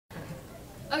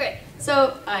Okay,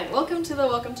 so welcome to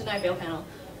Night Vale panel.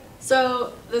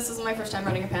 So this is my first time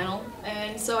running a panel,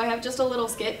 and so I have just a little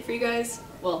skit for you guys.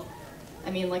 Well,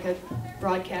 I mean like a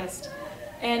broadcast,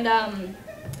 and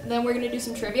then we're gonna do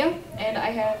some trivia. And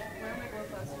I have where are my glow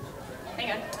clouds?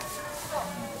 Hang on.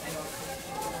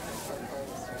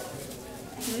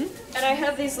 And I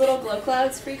have these little glow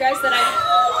clouds for you guys that I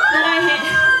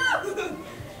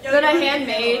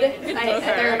handmade.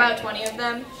 There are about 20 of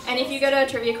them. And if you get a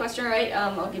trivia question right,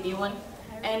 I'll give you one.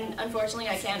 And unfortunately,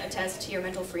 I can't attest to your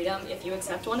mental freedom if you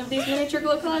accept one of these miniature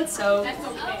glow clouds. So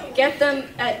accept them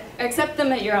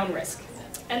at your own risk.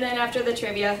 And then after the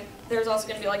trivia, there's also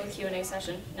going to be like a Q&A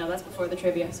session. No, that's before the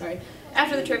trivia. Sorry.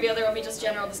 After the trivia, there will be just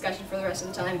general discussion for the rest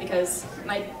of the time because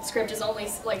my script is only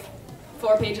like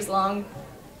 4 pages long.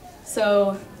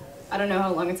 So I don't know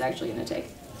how long it's actually going to take.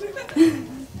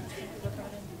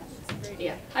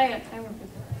 Yeah. Hi.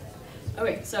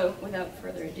 Okay, so without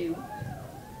further ado,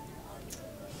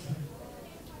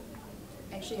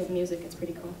 I actually have music. It's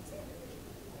pretty cool.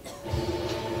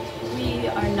 We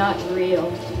are not real.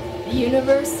 The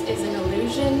universe is an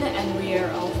illusion, and we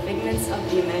are all figments of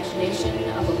the imagination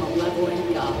of a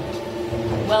malevolent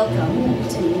god. Welcome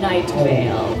to Night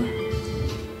Vale.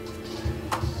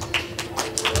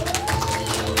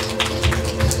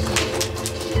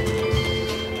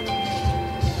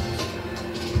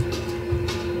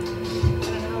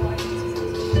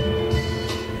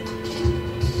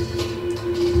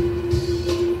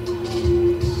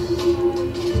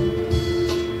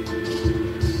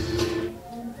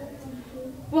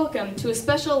 Welcome to a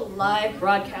special live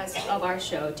broadcast of our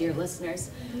show, dear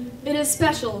listeners. It is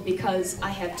special because I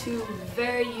have 2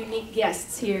 very unique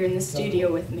guests here in the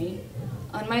studio with me.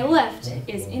 On my left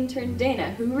is intern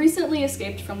Dana, who recently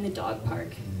escaped from the dog park.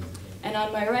 And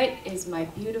on my right is my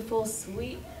beautiful,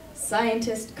 sweet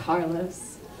scientist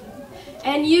Carlos.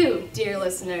 And you, dear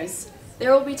listeners,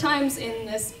 there will be times in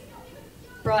this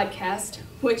broadcast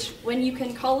when you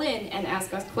can call in and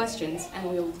ask us questions, and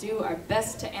we will do our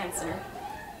best to answer.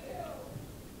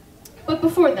 But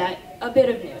before that, a bit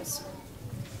of news.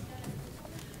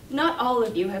 Not all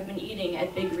of you have been eating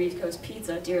at Big Rico's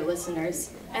Pizza, dear listeners,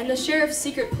 and the Sheriff's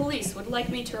Secret Police would like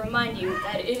me to remind you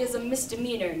that it is a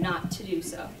misdemeanor not to do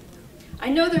so. I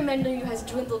know their menu has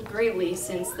dwindled greatly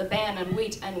since the ban on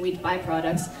wheat and wheat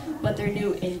byproducts, but their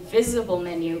new invisible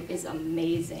menu is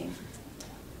amazing.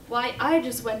 Why, I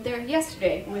just went there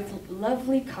yesterday with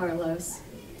lovely Carlos,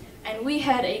 and we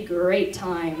had a great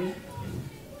time.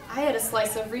 I had a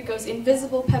slice of Rico's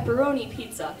invisible pepperoni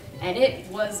pizza, and it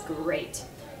was great.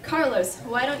 Carlos,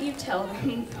 why don't you tell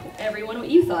everyone what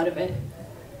you thought of it?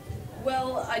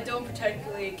 Well, I don't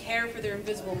particularly care for their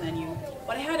invisible menu,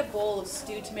 but I had a bowl of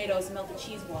stewed tomatoes and melted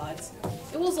cheese wads.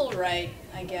 It was alright,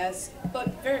 I guess,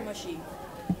 but very mushy.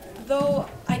 Though,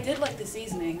 I did like the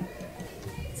seasoning.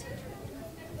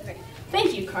 Okay.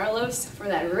 Thank you, Carlos, for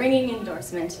that ringing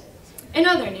endorsement. In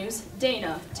other news,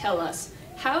 Dana, tell us,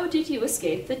 how did you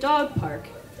escape the dog park?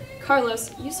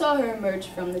 Carlos, you saw her emerge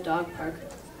from the dog park,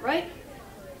 right?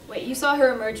 Wait, you saw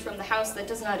her emerge from the house that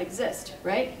does not exist,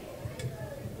 right?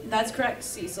 That's correct,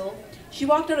 Cecil. She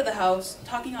walked out of the house,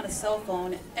 talking on a cell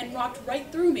phone, and walked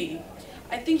right through me.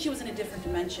 I think she was in a different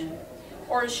dimension,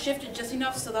 or shifted just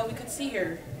enough so that we could see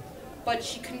her. But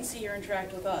she couldn't see or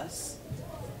interact with us.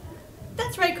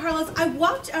 That's right, Carlos. I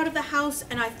walked out of the house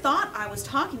and I thought I was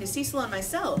talking to Cecil on my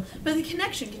cell, but the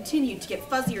connection continued to get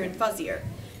fuzzier and fuzzier.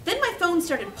 Then my phone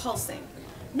started pulsing.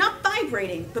 Not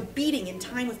vibrating, but beating in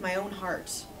time with my own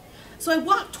heart. So I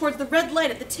walked towards the red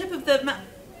light at the tip of the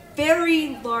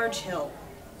very large hill.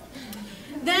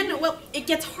 Then, well, it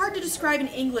gets hard to describe in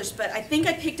English, but I think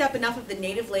I picked up enough of the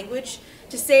native language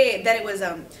to say that it was,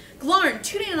 Glarn,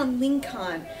 tuning on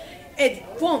Lincoln,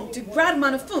 et wong to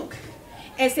Gradman of Funk.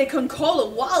 And say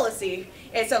Concola Wallacey,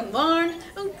 and some Larn,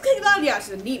 and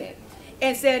Click needed.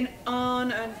 And then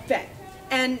on and vet.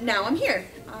 And now I'm here.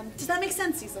 Does that make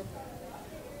sense, Cecil?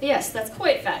 Yes, that's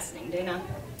quite fascinating, Dana.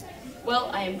 Well,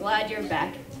 I am glad you're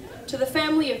back. To the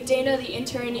family of Dana the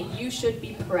intern, you should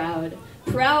be proud.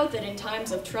 Proud that in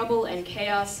times of trouble and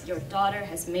chaos, your daughter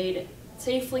has made it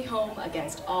safely home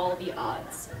against all the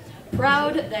odds.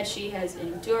 Proud that she has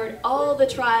endured all the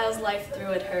trials life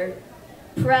threw at her.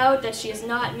 Proud that she is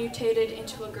not mutated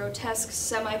into a grotesque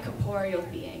semi-corporeal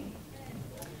being.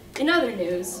 In other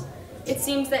news, it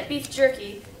seems that beef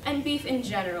jerky, and beef in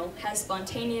general, has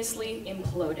spontaneously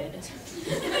imploded.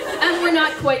 And we're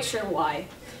not quite sure why.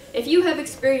 If you have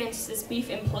experienced this beef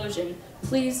implosion,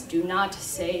 please do not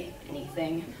say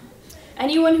anything.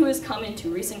 Anyone who has come into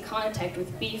recent contact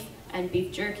with beef and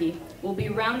beef jerky will be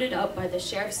rounded up by the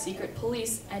Sheriff's Secret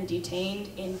Police and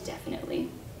detained indefinitely.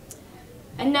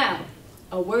 And now,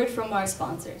 a word from our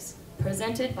sponsors,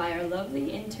 presented by our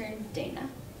lovely intern, Dana.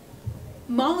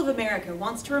 Mall of America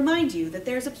wants to remind you that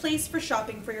there's a place for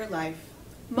shopping for your life.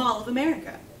 Mall of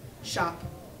America. Shop.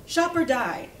 Shop or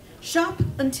die. Shop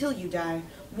until you die,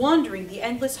 wandering the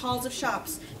endless halls of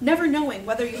shops, never knowing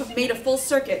whether you have made a full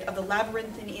circuit of the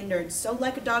labyrinthine innards so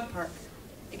like a dog park,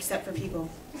 except for people.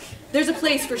 There's a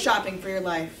place for shopping for your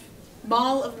life.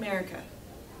 Mall of America.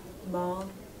 Mall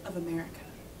of America.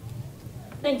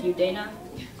 Thank you, Dana.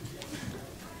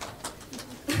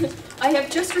 I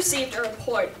have just received a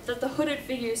report that the hooded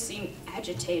figures seem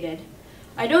agitated.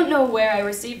 I don't know where I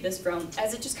received this from,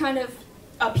 as it just kind of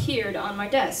appeared on my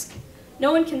desk.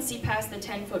 No one can see past the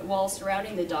 10-foot wall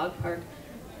surrounding the dog park,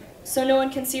 so no one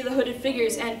can see the hooded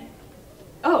figures and...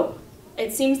 Oh,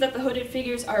 it seems that the hooded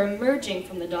figures are emerging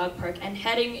from the dog park and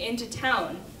heading into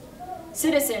town.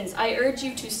 Citizens, I urge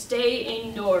you to stay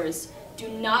indoors. Do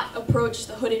not approach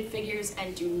the hooded figures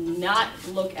and do not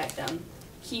look at them.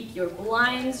 Keep your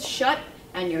blinds shut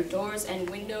and your doors and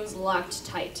windows locked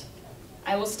tight.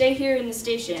 I will stay here in the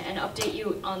station and update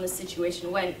you on the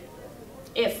situation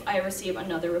if I receive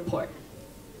another report.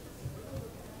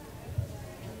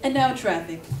 And now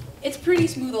traffic. It's pretty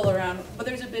smooth all around, but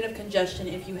there's a bit of congestion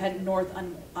if you head north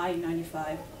on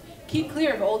I-95. Keep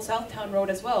clear of Old Southtown Road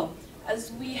as well,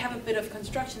 as we have a bit of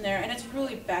construction there and it's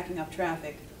really backing up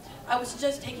traffic. I was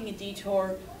just taking a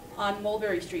detour on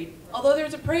Mulberry Street, although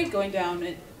there's a parade going down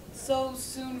so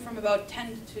soon from about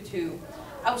 10 to 2.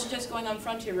 I was just going on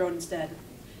Frontier Road instead.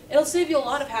 It'll save you a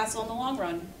lot of hassle in the long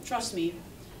run, trust me.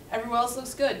 Everywhere else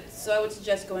looks good, so I would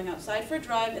suggest going outside for a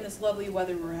drive in this lovely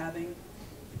weather we're having.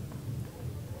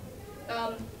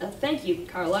 Thank you,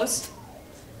 Carlos.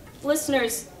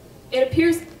 Listeners, it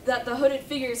appears that the hooded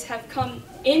figures have come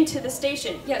into the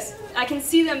station. Yes, I can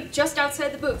see them just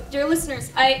outside the booth. Dear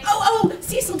listeners, Oh,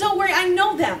 Cecil, don't worry, I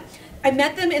know them. I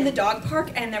met them in the dog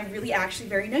park, and they're really actually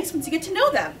very nice once you get to know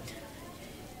them.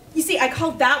 You see, I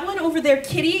called that one over there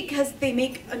Kitty because they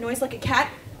make a noise like a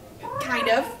cat, kind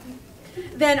of.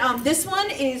 Then this one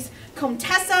is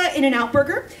Comtessa In-N-Out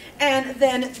Burger, and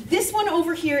then this one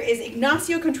over here is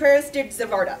Ignacio Contreras de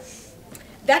Zavarda.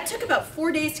 That took about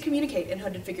 4 days to communicate in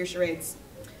hooded figure charades.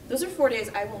 Those are 4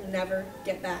 days I will never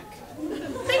get back.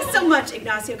 Thanks so much,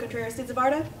 Ignacio Contreras de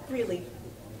Zavarda. Really.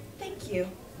 Thank you.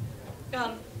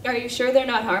 Are you sure they're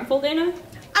not harmful, Dana?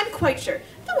 I'm quite sure.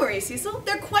 Don't worry, Cecil.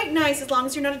 They're quite nice as long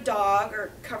as you're not a dog,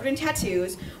 or covered in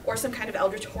tattoos, or some kind of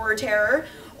eldritch horror terror,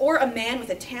 or a man with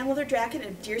a tan leather jacket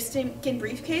and a deerskin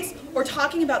briefcase, or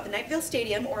talking about the Night Vale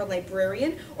Stadium, or a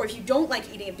librarian, or if you don't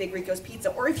like eating at Big Rico's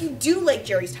Pizza, or if you do like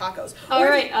Jerry's Tacos. All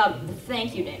right,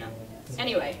 thank you, Dana.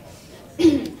 Anyway,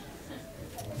 the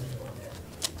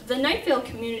Night Vale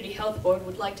Community Health Board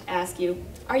would like to ask you,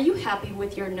 are you happy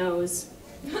with your nose?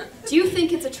 Do you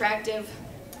think it's attractive?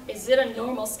 Is it a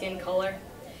normal skin color?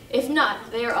 If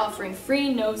not, they are offering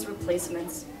free nose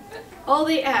replacements. All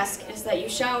they ask is that you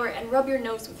shower and rub your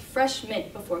nose with fresh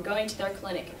mint before going to their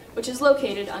clinic, which is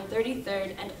located on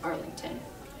 33rd and Arlington.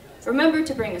 Remember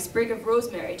to bring a sprig of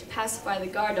rosemary to pacify the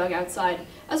guard dog outside,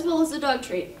 as well as a dog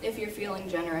treat if you're feeling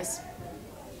generous.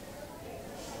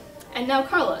 And now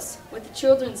Carlos, with the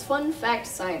Children's Fun Fact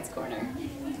Science Corner.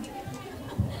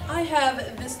 I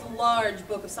have this large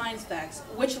book of science facts,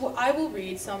 which I will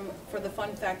read some for the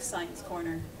Fun Fact Science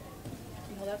Corner.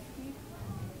 Can you hold that for me?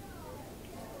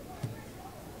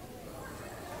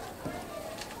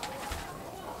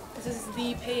 This is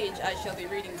the page I shall be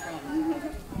reading from.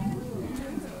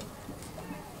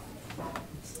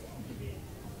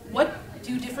 What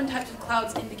do different types of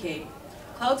clouds indicate?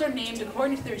 Clouds are named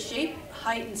according to their shape,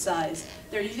 height, and size.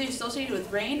 They're usually associated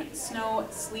with rain, snow,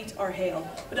 sleet, or hail.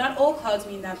 But not all clouds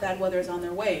mean that bad weather is on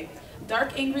their way.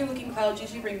 Dark, angry-looking clouds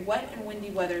usually bring wet and windy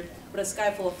weather, but a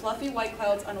sky full of fluffy white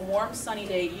clouds on a warm, sunny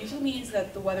day usually means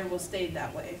that the weather will stay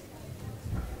that way.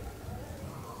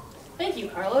 Thank you,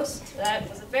 Carlos. That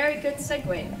was a very good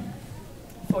segue.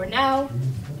 For now,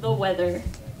 the weather.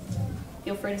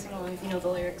 Feel free to sing along if you know the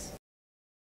lyrics.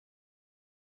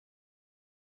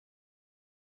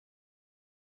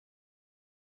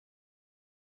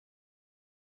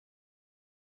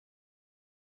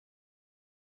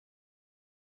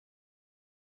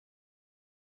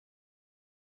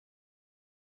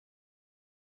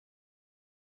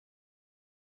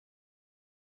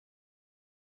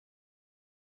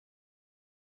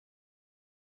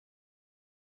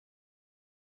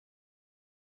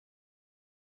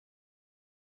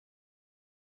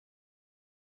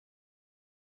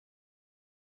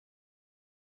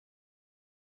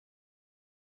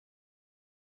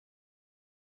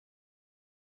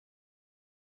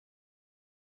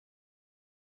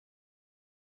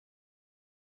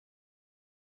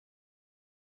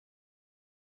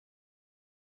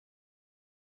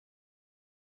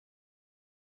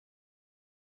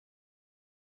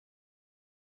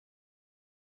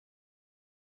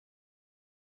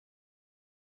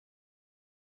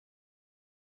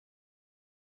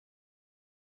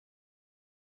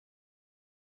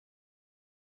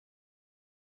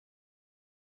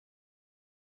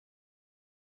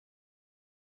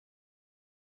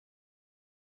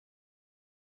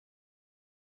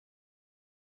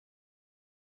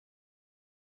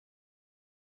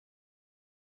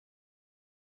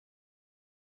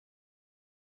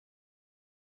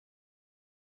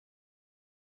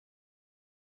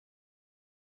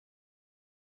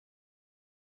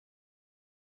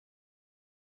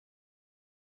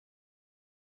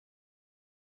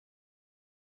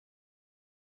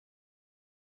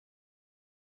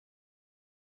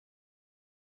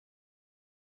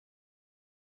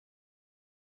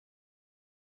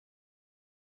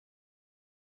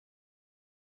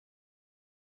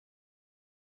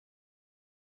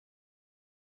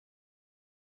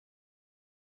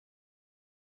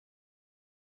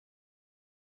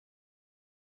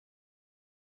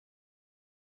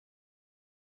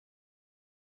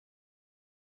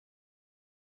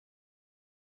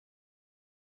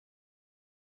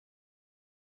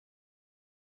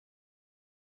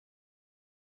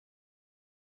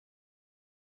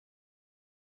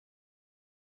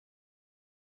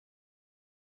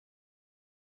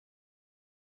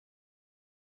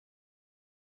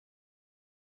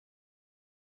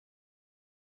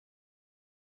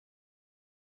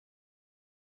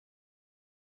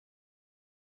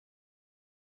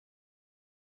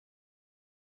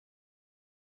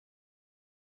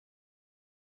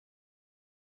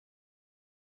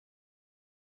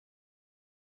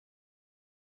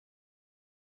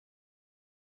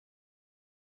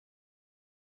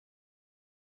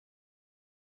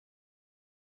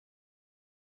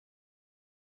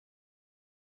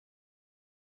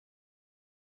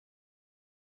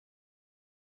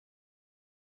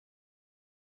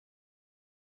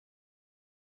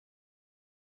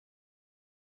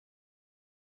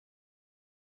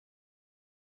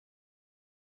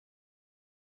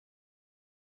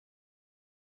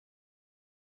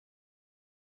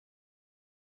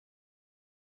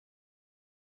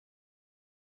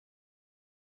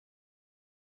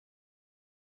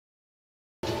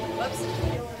 Whoops.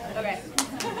 Okay.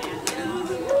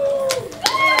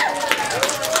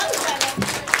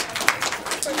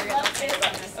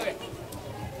 Okay.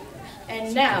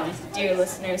 And now, dear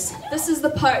listeners, this is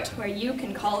the part where you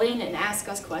can call in and ask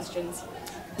us questions.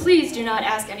 Please do not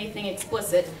ask anything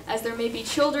explicit, as there may be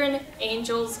children,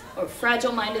 angels, or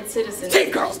fragile-minded citizens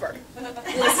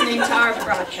listening to our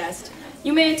broadcast.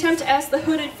 You may attempt to ask the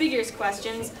hooded figures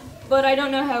questions, but I don't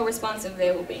know how responsive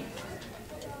they will be.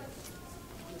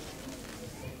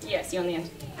 Yes, you on the end.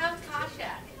 How's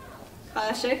Kashak?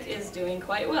 Kashak is doing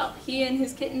quite well. He and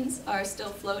his kittens are still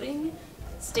floating,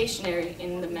 stationary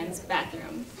in the men's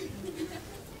bathroom.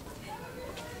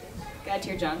 Got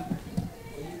here, John.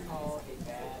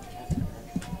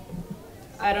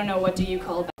 I don't know, what do you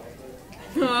call bad?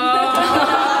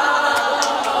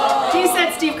 He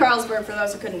said Steve Carlsberg for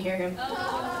those who couldn't hear him.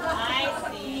 I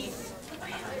see.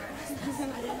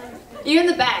 You in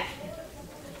the back.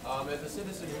 As a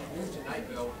citizen who moved to Night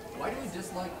Vale, why do we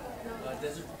dislike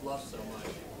Desert Bluff so much?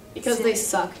 Because they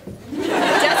suck.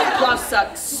 Desert Bluffs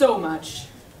suck so much.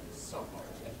 So hard.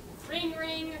 Ring,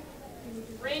 ring,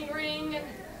 ring, ring.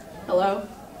 Hello?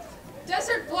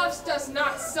 Desert Bluffs does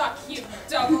not suck, you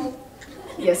double.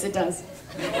 Yes, it does.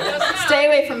 It does not. Stay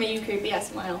away from me, you creepy ass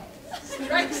smile.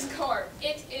 Strike's card.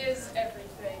 It is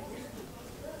everything.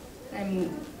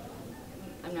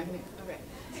 I'm not gonna. Okay.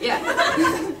 Yeah.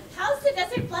 How's the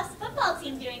Desert Bluffs football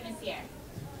team doing this year?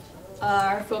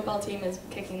 Our football team is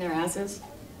kicking their asses.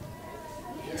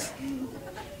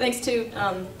 Thanks to,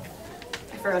 I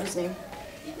forgot his name.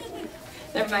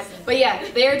 Never mind. But yeah,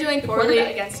 they are doing poorly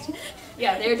against, they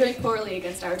are doing poorly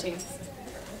against our team.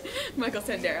 Michael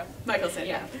Sandero.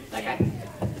 Yeah, that guy.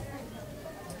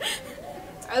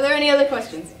 Are there any other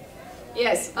questions?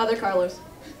 Yes, other Carlos.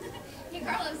 Hey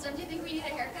Carlos, don't you think we need a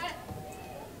haircut?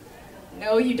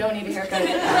 No, you don't need a haircut.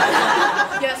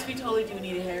 Yes, we totally do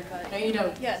need a haircut. No, you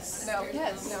don't. Yes. No.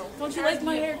 Yes. No. Don't you like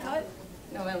my haircut?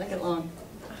 No, I like it long.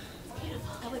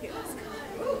 I like it.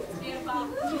 Beautiful.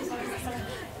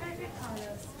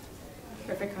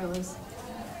 Perfect, Carlos.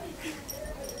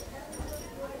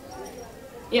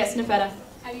 Yes, Nefetta.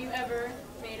 Have you ever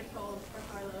made a poem for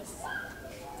Carlos?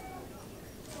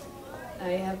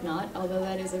 I have not, although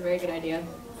that is a very good idea.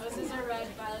 Roses are red,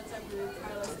 violets are blue,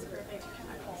 Carlos is perfect.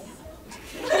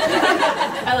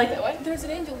 I like that one. There's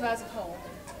an angel who has a poem.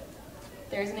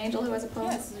 There's an angel who has a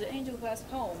poem? Yes, there's an angel who has a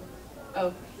poem.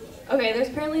 Oh. Okay, there's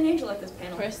apparently an angel at this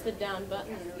panel. Press the down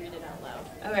button and read it out loud.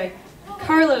 Okay.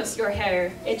 Carlos, your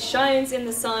hair. It shines in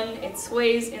the sun, it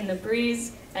sways in the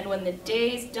breeze, and when the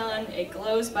day's done, it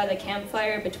glows by the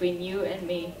campfire between you and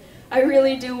me. I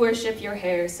really do worship your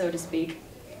hair, so to speak.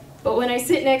 But when I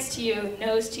sit next to you,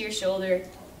 nose to your shoulder,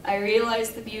 I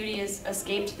realize the beauty has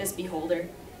escaped this beholder.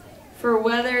 For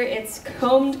whether it's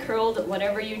combed, curled,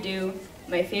 whatever you do,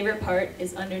 my favorite part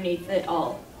is underneath it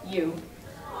all, you.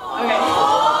 Okay.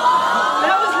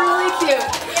 That was really cute.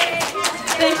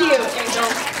 Thank you, Angel.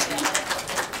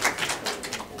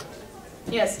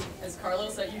 Yes. Has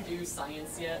Carlos let you do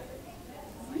science yet?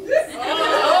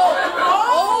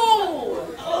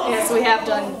 Yes, we have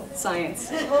done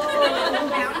science.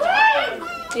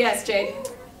 Yes, Jade.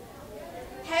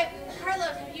 Carlos,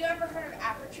 have you ever heard of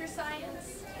aperture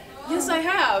science? Yes, I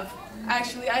have.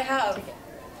 Actually, I have.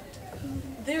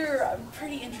 They're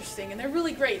pretty interesting, and they're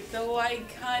really great, though I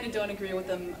kind of don't agree with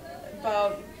them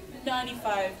about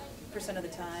 95% of the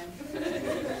time.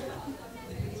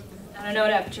 I don't know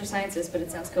what aperture science is, but it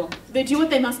sounds cool. They do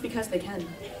what they must because they can.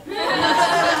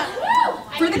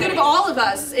 For the good of all of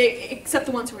us, except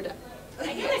the ones who are dead.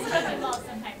 I do like cookie balls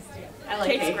sometimes too. I like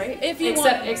Cake's cake. great. If you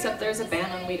Except there's a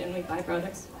ban on wheat and wheat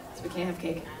byproducts, so we can't have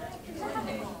cake.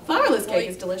 Flourless cake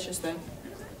is delicious, though.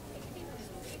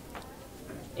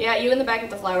 Yeah, you in the back with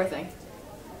the flower thing.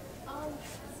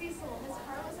 Cecil, has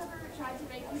Carlos ever tried to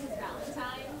make you his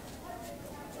Valentine?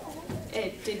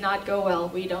 It did not go well.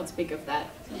 We don't speak of that.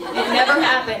 It never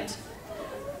happened.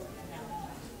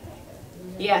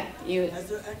 Yeah, you. Has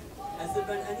there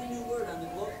been any new word on the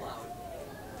glow cloud?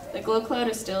 The glow cloud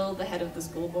is still the head of the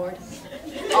school board.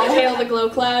 All hail the glow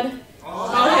cloud. All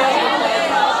hail the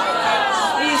glow cloud.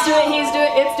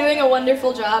 It's doing a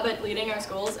wonderful job at leading our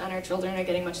schools, and our children are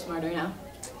getting much smarter now.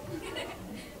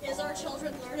 Is our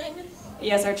children learning?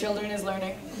 Yes, our children is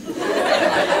learning.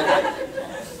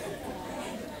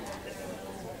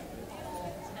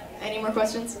 Any more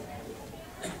questions?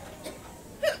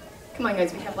 Come on,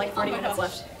 guys, we have like 40 minutes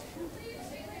left.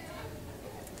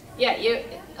 Yeah,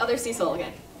 other Cecil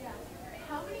again.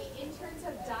 How many interns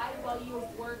have died while you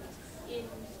have worked in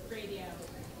radio?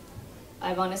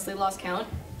 I've honestly lost count,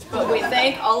 but we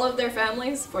thank all of their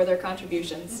families for their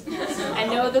contributions. I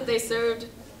know that they served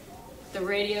the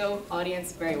radio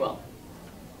audience very well.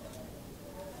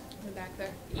 In the back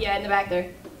there. Yeah, in the back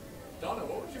there. Donna,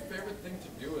 what was your favorite thing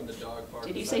to do in the dog park?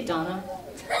 Did you say Donna?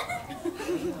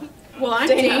 Well, I'm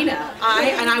Dana.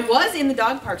 I was in the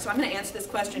dog park, so I'm going to answer this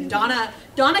question. Donna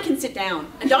can sit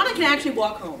down, and Donna can actually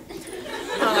walk home.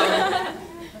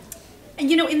 And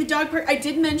you know, in the dog park, I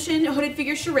did mention hooded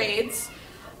figure charades.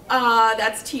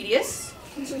 That's tedious.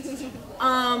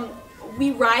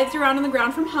 We writhed around on the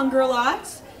ground from hunger a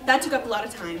lot. That took up a lot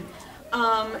of time.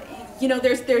 You know,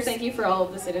 there's. Thank you for all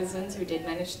of the citizens who did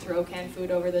manage to throw canned food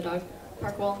over the dog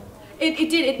park wall. It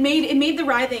did. It made the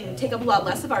writhing take up a lot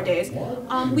less of our days.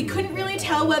 We couldn't really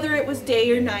tell whether it was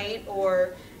day or night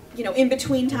or, you know, in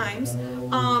between times.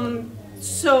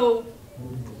 So,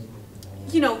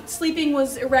 you know, sleeping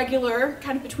was irregular,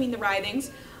 kind of between the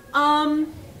writhings.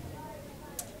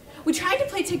 We tried to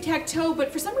play tic-tac-toe,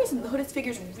 but for some reason the hooded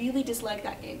figures really disliked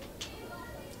that game.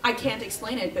 I can't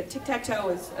explain it, but tic-tac-toe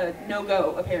is a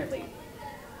no-go, apparently.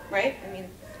 Right? I mean,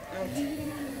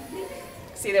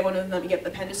 see, they wouldn't let me get the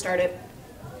pen to start it.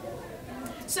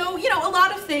 So, you know, a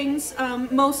lot of things,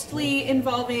 mostly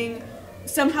involving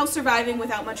somehow surviving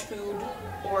without much food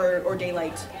or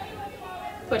daylight.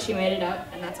 But you made it out,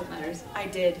 and that's what matters. I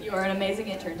did. You are an amazing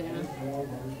intern, Dana.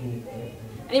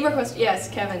 Any more questions? Yes,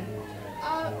 Kevin.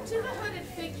 To the hooded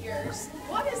figures,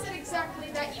 what is it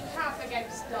exactly that you have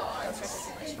against dogs?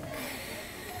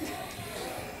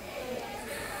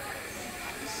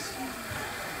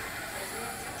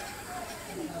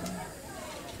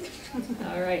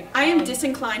 All right. I am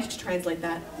disinclined to translate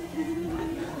that.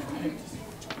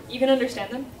 You can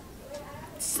understand them?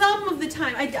 Some of the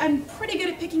time. I'm pretty good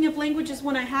at picking up languages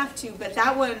when I have to, but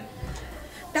that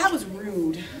was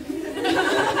rude.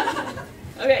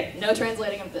 Okay, no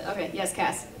translating of the. Okay, yes,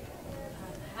 Cass.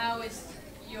 How is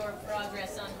your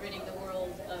progress on ridding the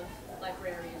world of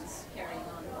librarians carrying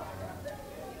on?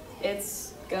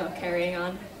 It's carrying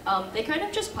on. They kind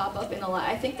of just pop up in the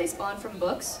I think they spawn from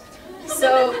books.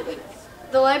 So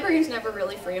the library is never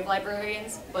really free of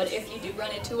librarians, but if you do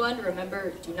run into one,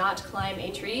 remember, do not climb a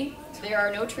tree. There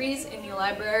are no trees in the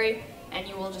library, and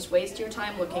you will just waste your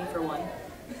time looking for one.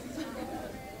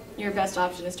 Your best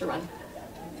option is to run.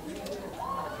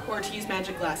 Or to use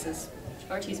magic glasses.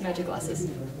 Or to use magic glasses.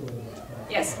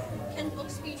 Yes. Can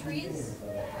books be trees?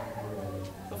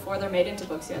 Before they're made into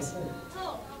books, yes.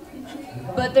 Oh.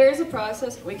 But there is a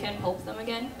process. We can pulp them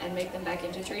again and make them back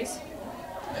into trees.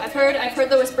 I've heard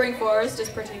the Whispering Forest is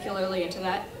particularly into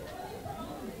that.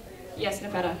 Yes,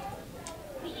 Nepeta.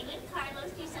 Will you and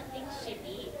Carlos do something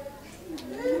shippy?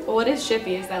 Well, what is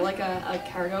shippy? Is that like a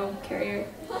cargo carrier?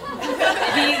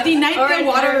 The Night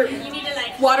Vale You need to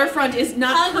like waterfront is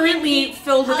not currently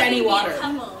filled with any water.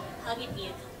 Hug and be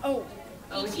a couple.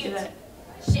 Oh, we should do that.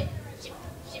 Ship.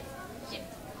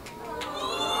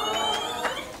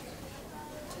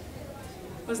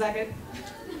 Was that good?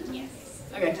 Yes.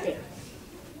 Okay, good.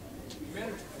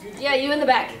 Yeah, you in the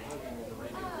back.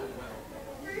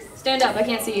 Stand up, I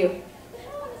can't see you.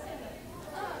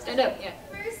 Stand up, yeah.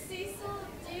 First, Cecil,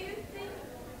 do you think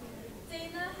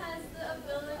Dana has the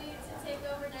ability to take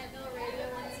over Night Vale Radio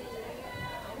once a year?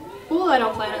 Well, I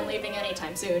don't plan on leaving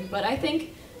anytime soon, but I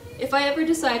think if I ever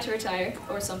decide to retire,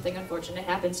 or something unfortunate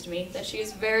happens to me, that she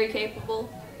is very capable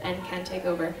and can take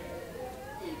over.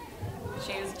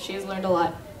 She has learned a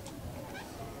lot.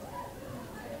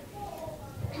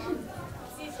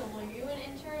 Cecil, were you an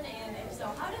intern? And if so,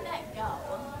 how did that go?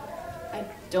 I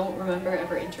don't remember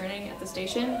ever interning at the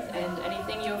station, and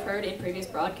anything you have heard in previous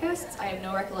broadcasts, I have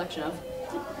no recollection of.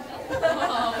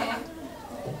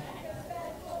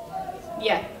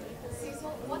 Yeah. Cecil,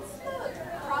 what's the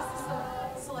process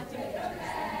of selecting interns?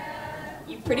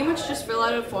 You pretty much just fill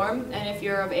out a form, and if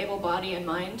you're of able body and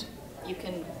mind, you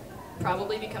can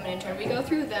probably become an intern. We go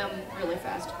through them really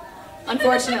fast.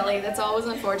 Unfortunately, that's always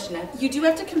unfortunate. You do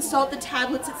have to consult the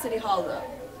tablets at City Hall, though.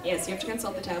 Yes, you have to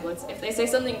consult the tablets. If they say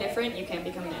something different, you can't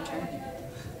become an intern.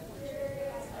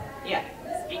 Yeah.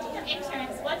 Speaking of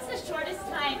interns, what's the shortest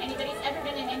time anybody's ever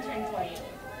been an intern for you?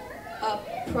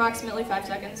 Approximately 5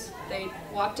 seconds. They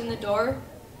walked in the door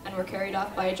and were carried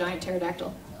off by a giant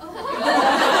pterodactyl.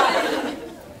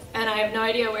 And I have no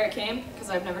idea where it came, because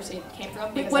I've never seen it came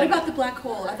from. Wait, what about the black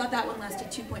hole? I thought that one lasted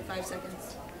 2.5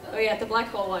 seconds. Oh yeah, the black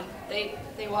hole one. They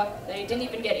didn't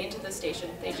even get into the station.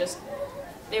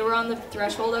 They were on the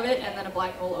threshold of it, and then a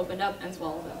black hole opened up and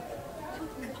swallowed them.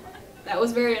 That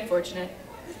was very unfortunate.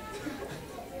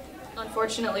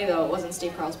 Unfortunately, though, it wasn't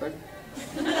Steve Carlsberg.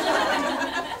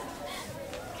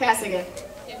 Cass again.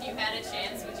 If you had a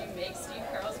chance, would you make Steve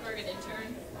Carlsberg an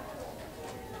intern?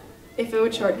 If it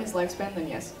would shorten his lifespan, then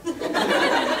yes.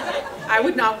 I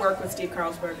would not work with Steve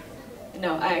Carlsberg.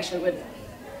 No, I actually wouldn't.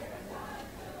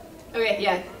 Okay,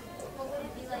 yeah. What would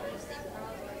it be like if Steve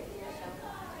Carlsberg did a show?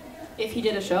 If he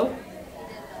did a show,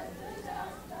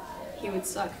 He did he would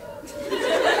suck.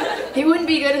 He wouldn't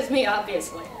be good as me,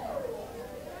 obviously.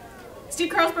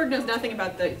 Steve Carlsberg knows nothing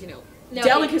about the, No,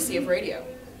 delicacy of radio.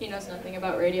 He knows nothing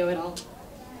about radio at all.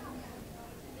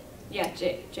 Yeah,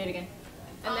 Jade again.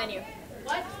 And then you.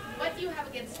 What do you have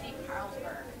against Steve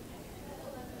Carlsberg?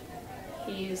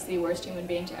 He is the worst human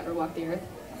being to ever walk the earth.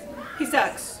 He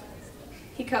sucks.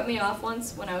 He cut me off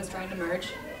once when I was trying to merge.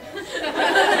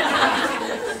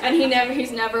 And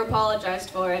he's never apologized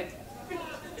for it.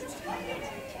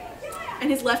 And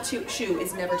his left shoe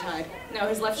is never tied. No,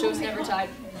 his left shoe was never tied.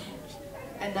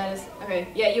 And that is, okay,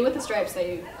 yeah, you with the stripes that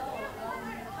you.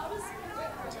 How does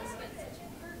Carlos get such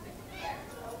perfect hair?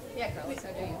 Yeah, Carlos,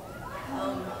 how do you?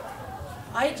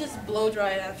 I just blow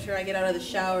dry it after I get out of the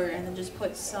shower and then just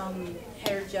put some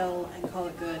hair gel and call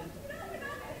it good.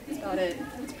 That's about it.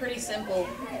 It's pretty simple.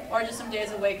 Or just some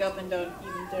days I wake up and don't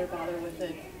even dare bother with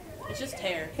it. It's just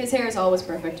hair. His hair is always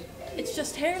perfect. It's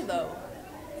just hair though.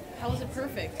 How is it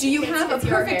perfect? Do you have it's a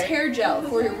your perfect hair. hair gel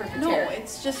for your perfect No, hair?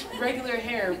 it's just regular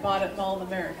hair bought at Mall of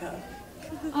America.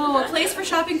 Oh, a place for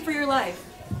shopping for your life.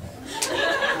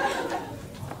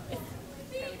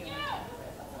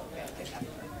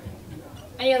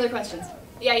 Any other questions?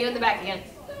 Yeah, you in the back again.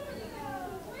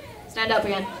 Stand up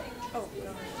again. Oh,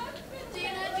 God.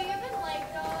 Dana, do you even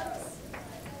like dogs?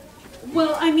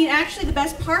 Well, I mean, actually, the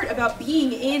best part about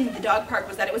being in the dog park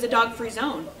was that it was a dog-free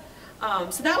zone.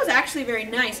 So that was actually very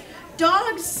nice.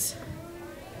 Dogs,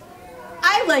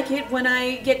 I like it when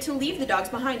I get to leave the dogs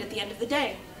behind at the end of the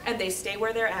day, and they stay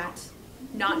where they're at,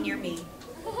 not near me.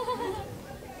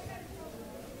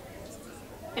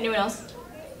 Anyone else?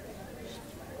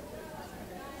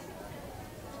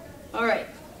 All right.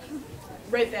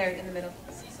 Right there in the middle.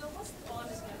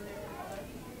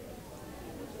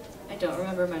 I don't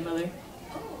remember my mother.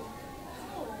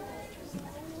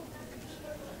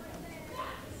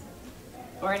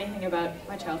 Or anything about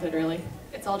my childhood, really.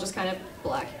 It's all just kind of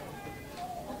black.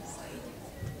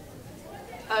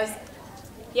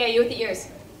 Yeah, you with the ears.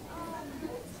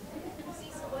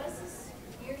 Cecil, what is this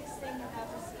weirdest thing you've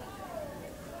ever seen?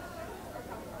 Or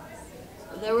come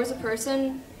across? There was a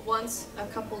person once, a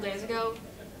couple days ago,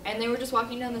 and they were just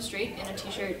walking down the street in a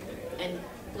t-shirt and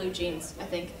blue jeans, I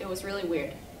think. It was really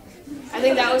weird. I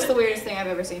think that was the weirdest thing I've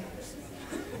ever seen.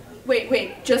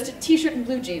 Wait, just a t-shirt and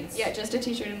blue jeans? Yeah, just a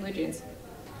t-shirt and blue jeans.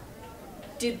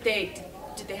 Did they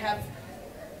have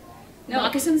No.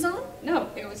 moccasins on? No,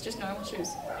 it was just normal shoes.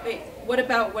 Wait, what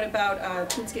about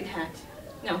coonskin hat?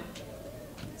 No.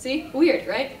 See? Weird,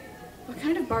 right? What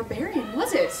kind of barbarian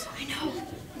was it? I know.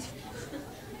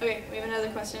 Okay, we have another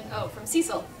question. Oh, from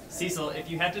Cecil. Cecil, if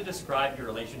you had to describe your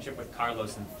relationship with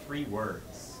Carlos in 3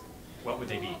 words, what would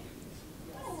they be?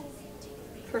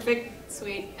 Perfect,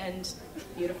 sweet, and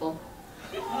beautiful.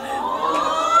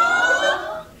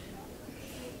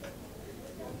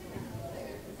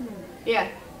 Yeah.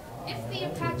 If the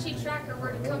Apache tracker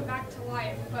were to come back to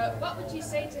life, what would you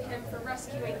say to him for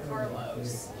rescuing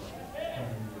Carlos?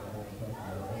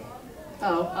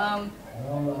 Oh,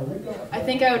 I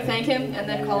think I would thank him and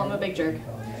then call him a big jerk.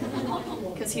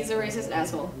 Because he's a racist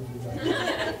asshole.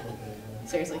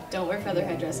 Seriously, don't wear feather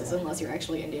headdresses unless you're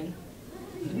actually Indian.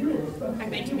 I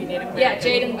think you mean Native American. Yeah,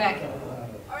 Jade in the back.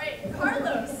 Alright,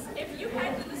 Carlos, if you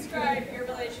had to describe your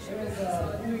relationship with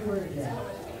Cecil in 3 words,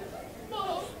 what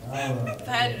would it be? If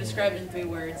I had to describe it in 3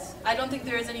 words, I don't think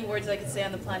there is any words I could say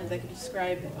on the planet that could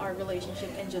describe our relationship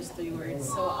in just 3 words.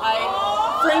 So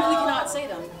I frankly cannot say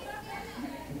them.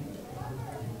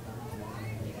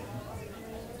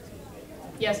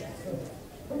 Yes.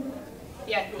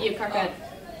 Yeah, you, Carcat.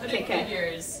 Okay, Okay,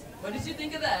 figures. What did you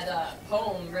think of that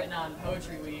poem written on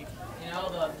Poetry Week? You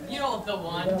know the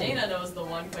one. Dana knows the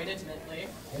one quite intimately.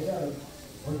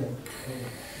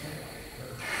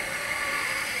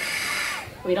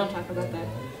 we don't talk about that.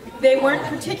 They weren't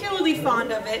particularly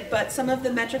fond of it, but some of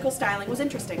the metrical styling was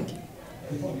interesting.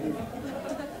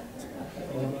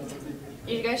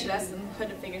 You guys should ask them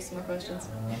Hooded Figures some more questions.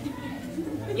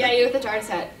 Yeah, you with the TARDIS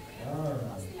hat.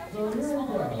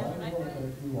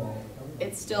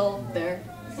 It's still there.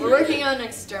 We're working on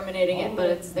exterminating it,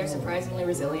 but they're surprisingly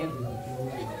resilient.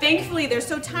 Thankfully, they're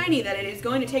so tiny that it is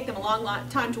going to take them a long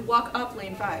time to walk up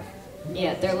lane 5.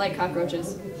 Yeah, they're like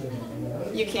cockroaches.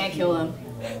 You can't kill them.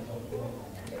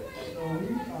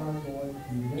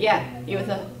 Yeah, you with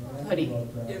a hoodie.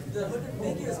 If the hooded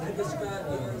figures could describe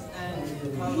yours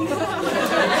and Carlos.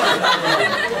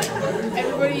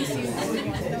 Everybody seems to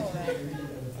know that.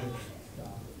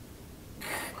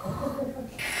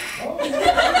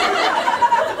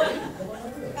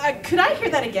 Could I hear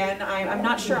that again? I'm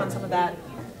not sure on some of that.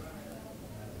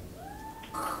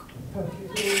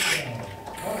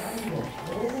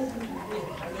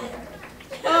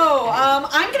 Oh,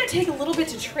 I'm gonna take a little bit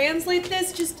to translate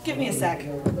this. Just give me a sec.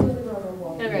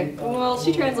 Okay. Well,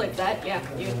 she translates that. Yeah,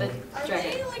 you get the Are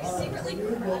jacket. they like secretly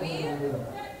crabby?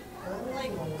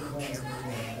 Like,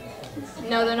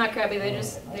 No, they're not crabby. They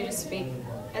just speak.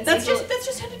 And That's Cecil,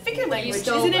 just hooded figure language. you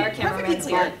stole Isn't our it perfectly cameraman's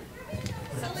clear? line.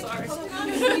 so like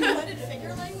Pokemon speak hooded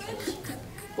figure language?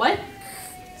 What?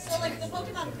 So like the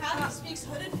Pokemon crab speaks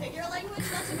hooded figure language?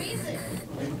 That's amazing.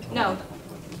 No.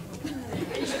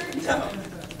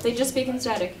 They just speak in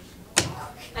static.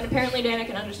 And apparently Dana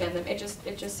can understand them. It just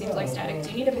seems like static.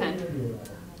 Do you need a pen?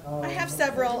 I have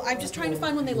several. I'm just trying to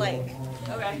find one they like.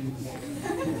 Okay.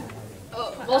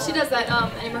 Oh, while she does that,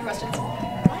 any more questions?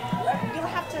 You'll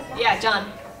have to. Yeah,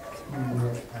 John.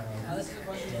 This is a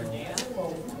question for Dana.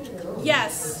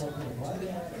 Yes.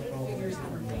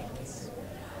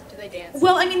 Do they dance?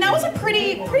 Well, I mean, that was a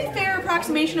pretty fair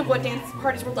approximation of what dance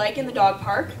parties were like in the dog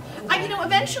park.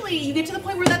 Eventually you get to the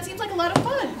point where that seems like a lot of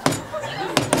fun.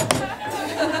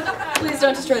 Please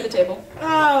don't destroy the table.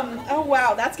 Oh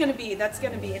wow, that's gonna be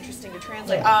interesting to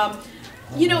translate.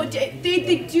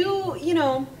 They do,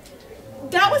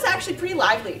 that was actually pretty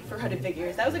lively for hooded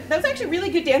figures. That was actually a really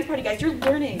good dance party, guys. You're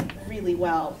learning really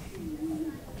well.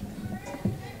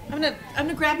 I'm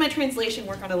gonna grab my translation,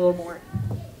 work on it a little more.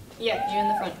 Yeah, you in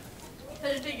the front.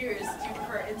 Hooded figures, do you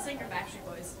prefer NSYNC or Backstreet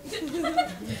Boys?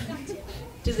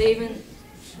 Do they even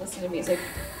listen to music?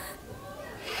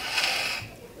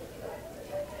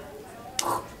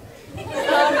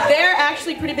 They're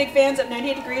actually pretty big fans of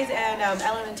 98 Degrees and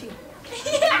LMNT.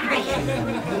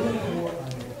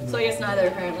 So I guess neither,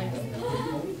 apparently.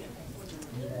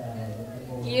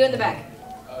 You in the back.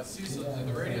 Cecil, did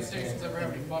the radio stations ever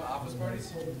have any fun office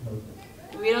parties?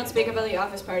 We don't speak about the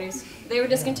office parties. They were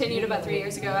discontinued about 3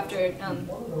 years ago after,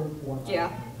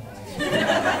 yeah.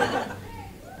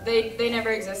 They never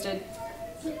existed.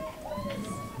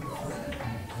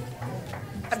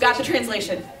 I've got the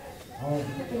translation.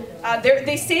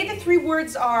 They say the three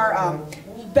words are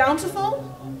bountiful,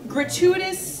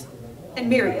 gratuitous, and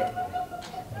myriad.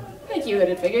 Thank you,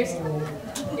 hooded figures.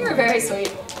 You're very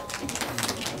sweet.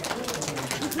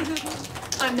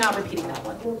 I'm not repeating that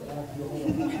one.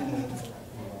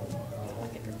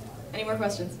 Any more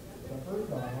questions?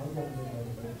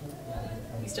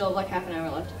 You still have like half an hour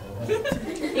left.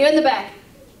 You in the back.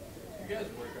 You guys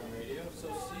work on radio, so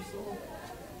Cecil,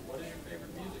 what is your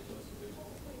favorite music to listen to?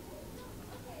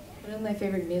 What is my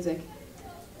favorite music?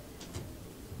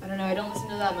 I don't know, I don't listen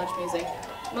to that much music.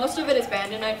 Most of it is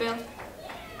banned in Night Vale,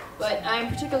 but I'm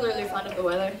particularly fond of the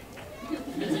weather.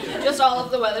 Just all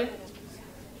of the weather.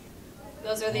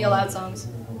 Those are the allowed songs.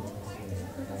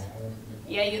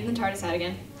 Yeah, you in the TARDIS hat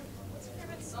again.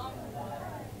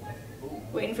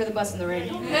 Waiting for the bus in the rain.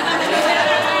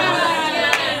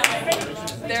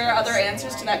 There are other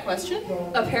answers to that question?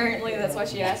 Apparently that's why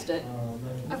she asked it.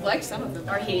 I've liked some of them.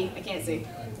 Or he, I can't see.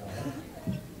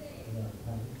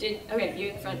 Okay, you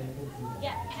in front.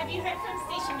 Yeah. Have you heard from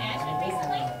station management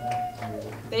recently?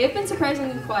 They have been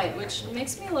surprisingly quiet, which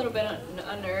makes me a little bit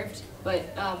unnerved, but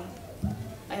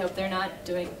I hope they're not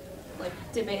doing, like,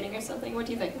 debating or something. What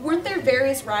do you think? Weren't there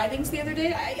various writhings the other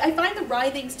day? I find the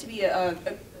writhings to be a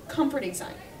comforting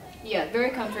sign. Yeah, very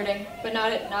comforting, but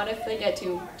not if they get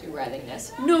to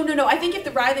writhingness. No. I think if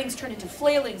the writhings turn into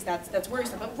flailings, that's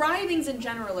worrisome. But writhings in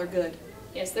general are good.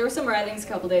 Yes, there were some writhings a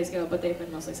couple days ago, but they've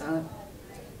been mostly silent.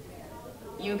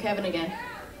 You, Kevin, again.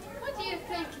 What do you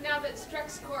think now that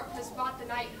Strux Corp has bought the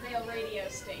Night Vale radio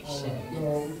station?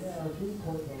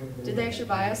 Did they actually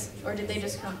buy us, or did they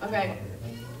just come? Okay.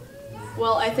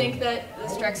 Well, I think that the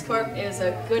Strux Corp is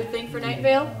a good thing for Night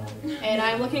Vale, and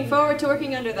I'm looking forward to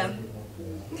working under them.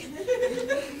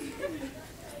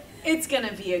 It's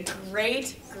gonna be a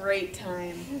great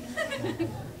time.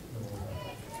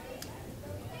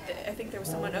 I think there was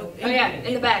someone. Oh yeah,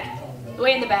 in the back.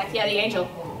 Way in the back. Yeah, the angel.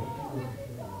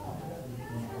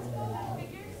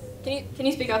 Can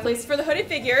you speak up, please? For the hooded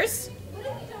figures,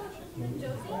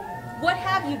 what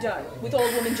have you done with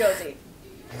old woman Josie?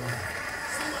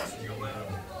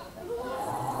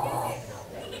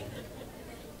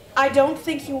 I don't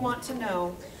think you want to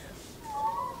know.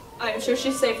 I'm sure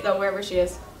she's safe, though, wherever she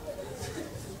is.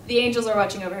 The angels are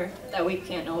watching over her, that we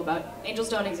can't know about. Angels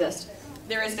don't exist.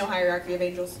 There is no hierarchy of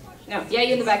angels. No. Yeah,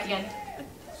 you in the back again.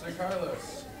 So,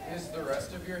 Carlos, is the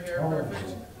rest of your hair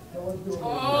perfect? Oh!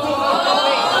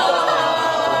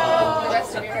 The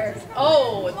rest of your hair.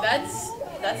 Oh, that's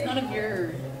none of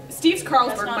your... Steve's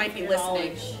Carlsberg might be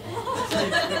listening.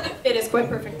 It is quite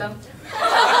perfect, though.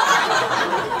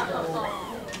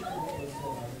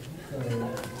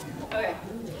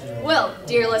 Well,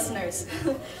 dear listeners,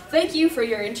 thank you for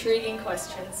your intriguing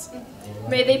questions.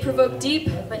 May they provoke deep,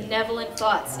 benevolent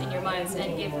thoughts in your minds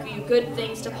and give you good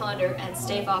things to ponder and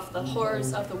stave off the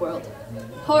horrors of the world.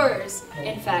 Horrors,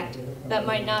 in fact, that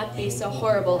might not be so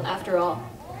horrible after all.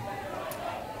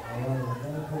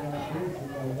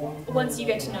 Once you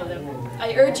get to know them,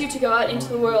 I urge you to go out into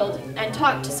the world and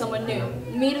talk to someone new,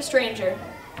 meet a stranger,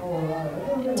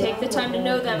 take the time to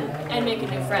know them, and make a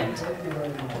new friend.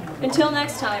 Until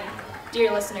next time,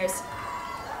 dear listeners.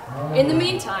 In the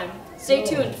meantime, stay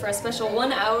tuned for a special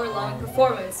 1 hour long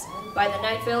performance by the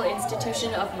Night Vale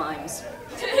Institution of Mimes.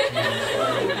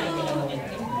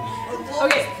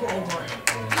 Okay. It's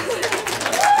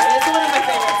one of my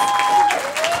favorites.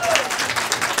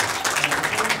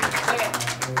 Okay.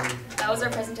 That was our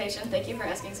presentation. Thank you for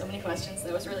asking so many questions.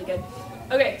 That was really good.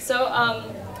 Okay, so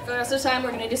for the rest of the time,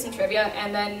 we're going to do some trivia,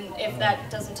 and then if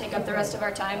that doesn't take up the rest of our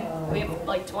time, we have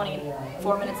like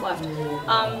 24 minutes left.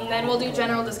 Then we'll do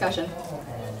general discussion.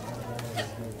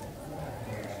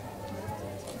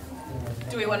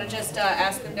 Do we want to just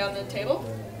ask them down the table?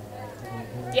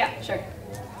 Yeah, sure.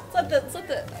 Let's let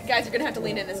the guys are gonna have to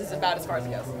lean in. This is about as far as it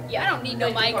goes. Yeah, I don't need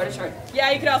no mic. Yeah,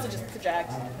 you could also just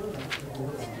project.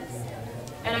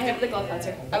 And I have the glove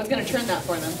answer. I was gonna turn that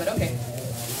for them, but okay.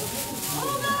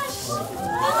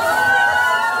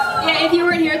 Yeah, if you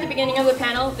weren't here at the beginning of the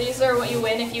panel, these are what you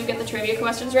win if you get the trivia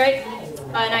questions right.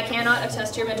 And I cannot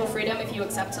attest to your mental freedom if you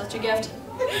accept such a gift.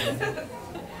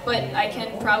 But I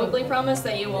can probably promise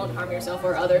that you won't harm yourself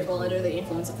or others while under the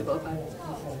influence of the glowpipe.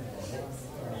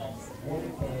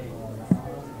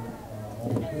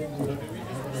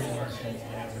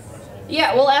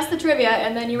 Yeah, we'll ask the trivia,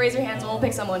 and then you raise your hands and we'll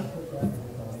pick someone.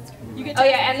 Oh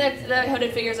yeah, and the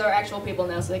hooded figures are actual people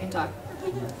now, so they can talk.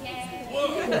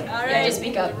 Alright, just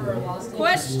speak up.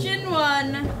 Question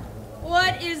 1.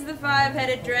 What is the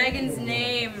five-headed dragon's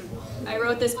name? I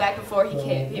wrote this back before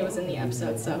he was in the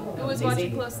episode, so Who was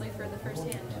watching closely for the first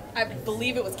hand? I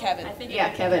believe it was Kevin. I think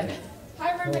Yeah, Kevin.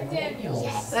 Hymer McDaniel.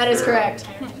 Yes. That is correct.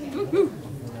 Second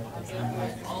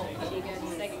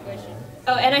question.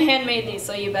 Oh, and I handmade these,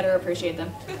 so you better appreciate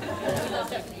them.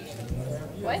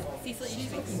 What? Cecil, you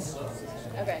speak?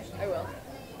 Okay, I will.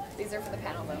 These are for the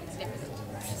panel, though.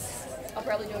 I'll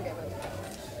probably do a game.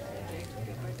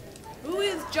 Who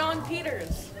is John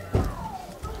Peters?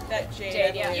 That Jade.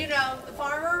 Jade, yeah. You know, the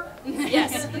farmer?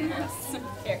 Yes.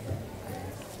 Here.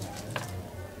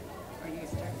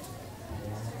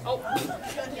 Oh,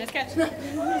 nice catch.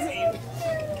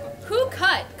 Who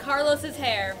cut Carlos's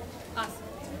hair? Awesome.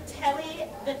 Telly,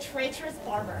 the traitorous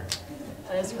barber.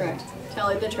 That is correct.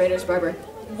 Telly the traitor's barber.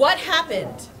 What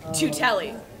happened to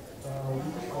Telly?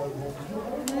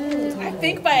 I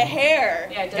think by a hair.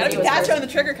 Yeah, gotta be Thatcher on the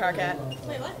trigger car, Cat.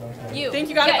 Wait, what? You. I think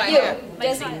you got it by you. hair.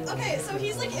 Desi. Okay, so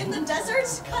he's like in the desert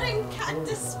cutting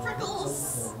cactus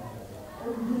prickles.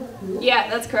 Yeah,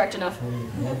 that's correct enough.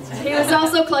 He was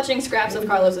also clutching scraps of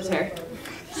Carlos's hair.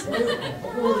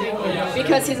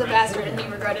 Because he's a bastard and he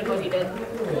regretted what he did.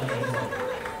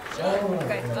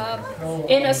 Okay.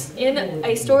 In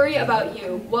a story about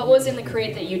you, what was in the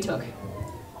crate that you took?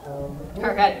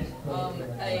 Carcat.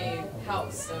 A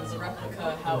house. It was a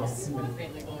replica house with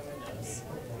faintly glowing windows.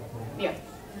 Yeah,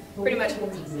 pretty much.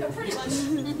 Yeah, pretty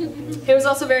much. It was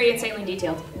also very insanely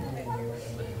detailed.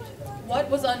 What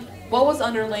was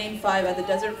under Lane 5 at the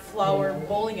Desert Flower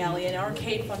Bowling Alley and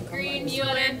Arcade Fun Complex? Green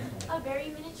Mueller. A very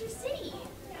miniature city.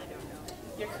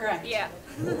 You're correct. Yeah.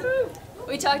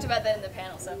 We talked about that in the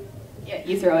panel, so. Yeah,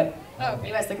 you throw it. Oh, okay.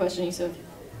 You asked the question, you said.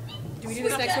 Do we do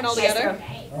this next one all together?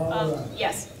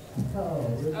 Yes. Oh,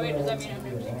 wait, does that mean I'm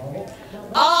doing it?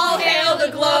 All hail the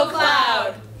glow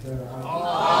cloud!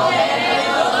 All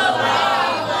hail the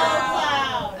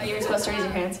cloud! Oh, you were supposed to raise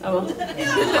your hands. Oh well.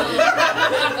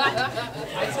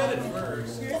 I said it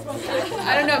first.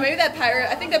 I don't know, maybe that pirate,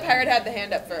 I think that pirate had the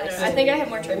hand up first. I think I have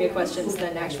more trivia questions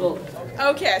than actual.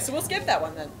 Okay, so we'll skip that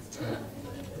one then.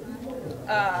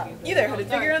 Either hooded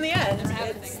figure on the end.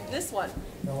 It's this one.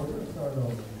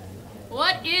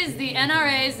 What is the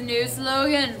NRA's new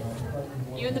slogan?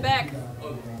 You in the back.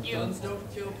 Guns don't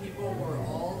kill people. We're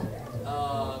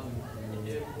all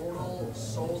immortal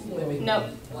souls living No.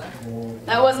 in flesh.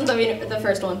 That wasn't the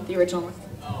first one, the original one.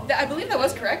 I believe that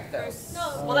was correct though.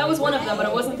 Well, that was one of them, but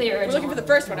it wasn't the original. We're looking for the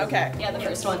first one, okay. Yeah, the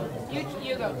first one. You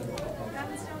go.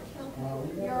 Guns don't kill.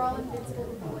 You're all invincible.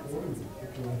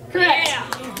 Correct. Yeah.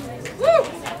 Woo!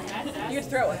 You can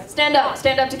throw it. Stand up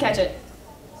to catch it.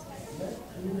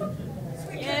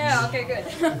 Yeah, okay, good.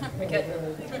 Good.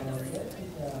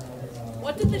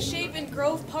 What did the shape in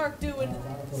Grove Park do when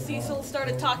Cecil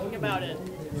started talking about it?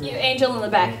 You angel in the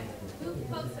back.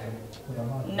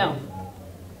 No.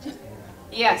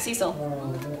 Yeah, Cecil.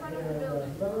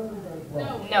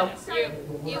 No.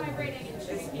 You.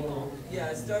 Yeah,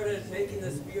 I started making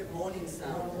this weird moaning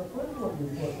sound.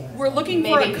 We're looking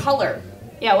for Maybe. a color.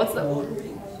 Yeah, what's the...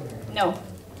 No.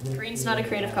 Green's not a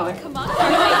creative color. Come on.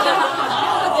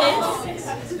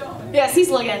 Yeah,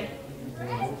 Cecil again.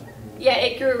 Yeah,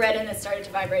 it grew red and it started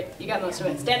to vibrate. You got most of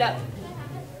it. Stand up.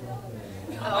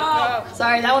 Oh.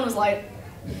 Sorry, that one was light.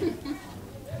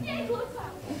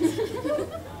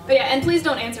 But yeah, and please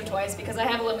don't answer twice because I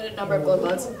have a limited number of glow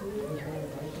clouds.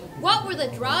 What were the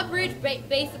drawbridge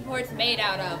base supports made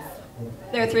out of?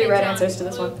 There are 3 right answers to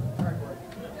this one.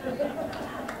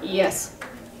 Yes.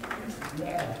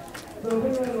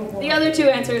 The other 2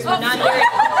 answers were non-dairy.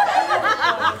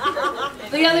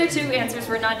 The other 2 answers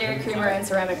were non-dairy creamer and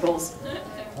ceramic bowls.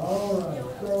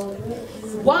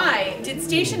 Why did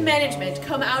station management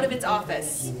come out of its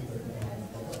office?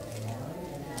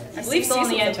 I believe Cecil in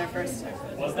Cecil the end. was there first.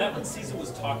 Was that when Cecil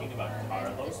was talking about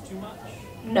Carlos too much?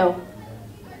 No.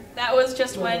 That was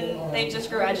just when they just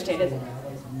grew agitated.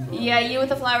 Yeah, you with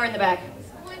the flower in the back.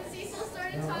 When Cecil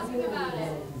started talking about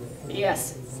it.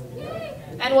 Yes.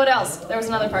 And what else? There was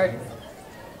another part.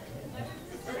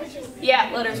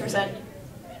 Yeah, letters were sent.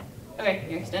 Okay,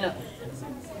 here, stand up.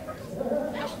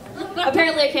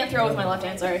 Apparently I can't throw with my left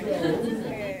hand, sorry.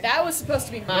 That was supposed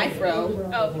to be my throw.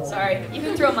 Oh, sorry. You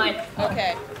can throw mine.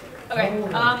 Okay. Okay,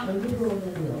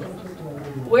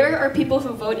 where are people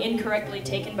who vote incorrectly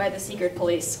taken by the secret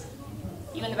police?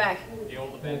 You in the back. The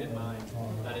old abandoned mine.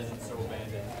 That isn't so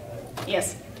abandoned.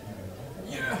 Yes.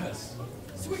 Yes.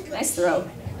 Nice throw.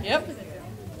 Yep.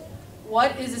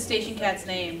 What is the station cat's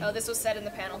name? Oh, this was said in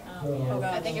the panel. Oh,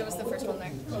 God. I think it was the first one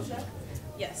there.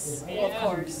 Yes. Well, of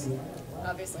course.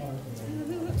 Obviously.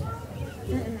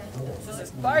 This is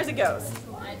as far as it goes.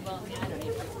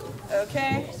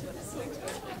 Okay.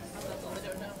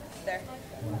 There.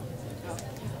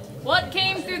 What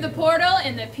came through the portal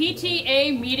in the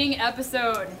PTA meeting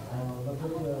episode?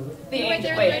 The You right angel.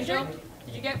 there in the Wait. red shirt?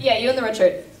 Did you get? Yeah, you in the red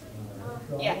shirt.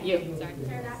 Yeah, you. Sorry.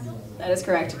 That is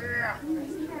correct.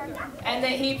 And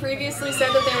that he previously said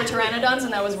that they were pteranodons,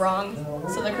 and that was wrong.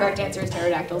 So the correct answer is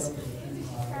pterodactyls.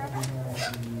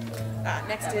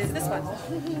 Next is this one.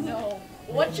 No.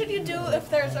 What should you do if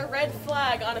there's a red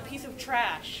flag on a piece of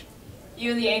trash?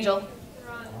 You the angel.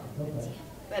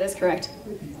 That is correct.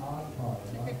 Did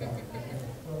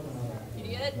you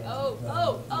get it?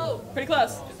 Oh. Pretty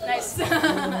close. Nice.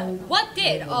 What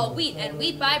did all wheat and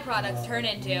wheat byproducts turn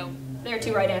into? There are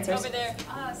 2 right answers. Over there.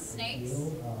 Snakes.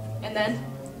 And then?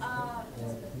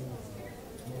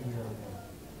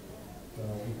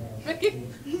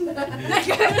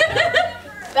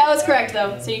 That was correct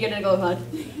though, so you get a glow cloud.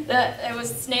 It was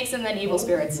snakes and then evil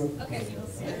spirits. Okay.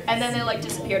 And then they like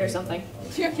disappeared or something.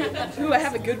 Ooh, I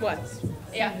have a good one.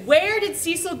 Yeah. Where did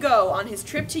Cecil go on his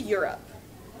trip to Europe?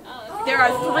 There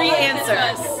are 3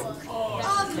 answers.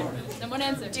 Someone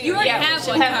answer. Dude, You already yeah, have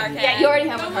we one, should have- Carcat. yeah, you already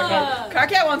have one, Come Carcat. on.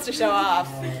 Carcat wants to show off.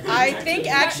 I think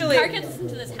actually. Carcat listened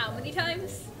to this how many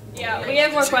times? Yeah, we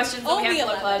have more questions than we Only have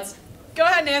glow 11. clouds. Go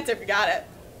ahead and answer if you got it.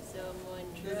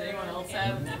 Does anyone else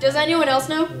have? Does anyone else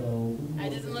know? It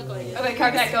doesn't look like it. Okay,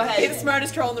 Carcat, go Be the ahead.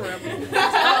 smartest troll in the room.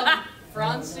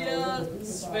 Francia,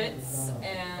 Schwitz,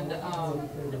 and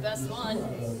The best one.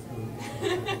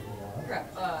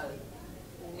 crap.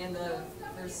 And the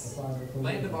first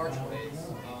Land of Archways.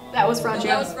 That was no, Francia.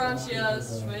 that was Francia,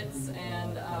 Schwitz,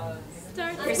 and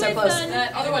You're so close.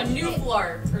 that other one, New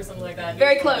Flart, or something like that.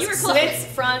 Very close. You were close. Switz,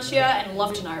 Francia, and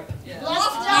Luftenarp. Yeah.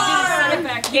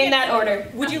 In that order.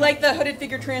 Would you like the hooded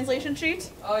figure translation sheet?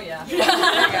 Oh yeah.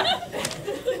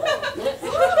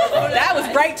 That was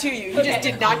right to you. You just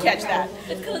did not catch that.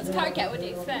 It's because it's Carcat. What do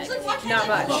you expect? Not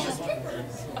much.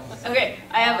 Okay,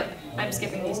 I'm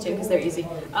skipping these 2 because they're easy.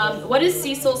 What is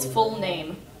Cecil's full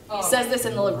name? He says this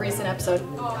in the recent episode.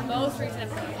 Most recent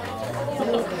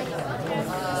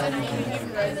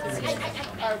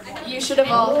You should have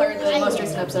all heard the most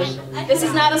recent episode. This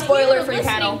is not a spoiler-free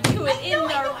panel. to it in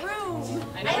our room.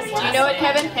 Do you know it,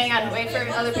 Kevin? Hang on, wait for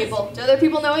other people. Do other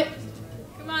people know it?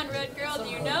 Come on, red girl. Do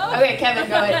you know? Okay, Kevin,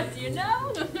 go ahead. Do you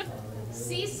know?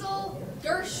 Cecil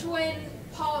Gershwin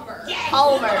Palmer.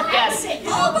 Halmer, yes.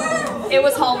 It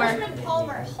was Halmer.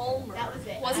 Palmer. That was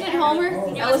it. Wasn't it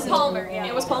Halmer? It was Palmer. Yeah.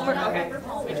 It was Palmer? Okay.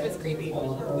 Which was creepy.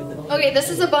 Okay, this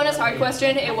is a bonus hard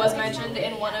question. It was mentioned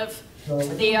in one of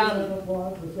the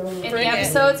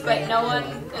episodes, but no one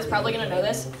is probably gonna know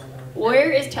this.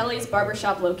 Where is Telly's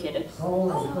barbershop located?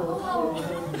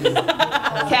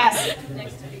 Cass.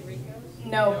 Next to Rico.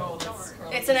 No.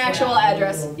 It's an actual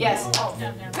address. Yes. Oh,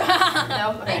 no.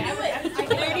 No? Okay. I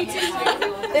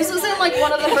knew it. This was in like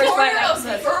one of the first 5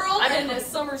 episodes. I'm in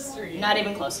Summer Street. Not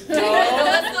even close. No,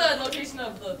 that's the location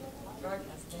of the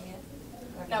broadcast. Dang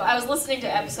it. No, I was listening to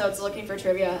episodes looking for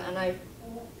trivia, and I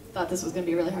thought this was going to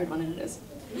be a really hard one, and it is.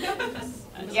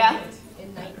 Yeah?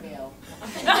 In Night Vale.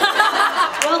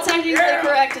 Well, technically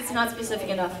correct. It's not specific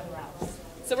enough.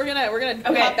 So we're gonna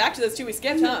hop back to those two we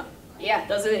skipped, huh? Yeah,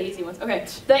 those are the easy ones. Okay,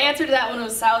 the answer to that one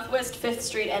was Southwest 5th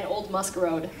Street and Old Musk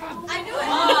Road. I knew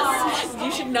it.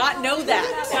 You should not know that.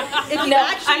 If you No,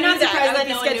 actually I'm not knew that, surprised I would that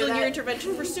be no one knew scheduling that. your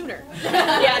intervention for sooner.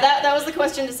 Yeah, that was the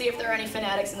question to see if there are any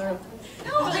fanatics in the room.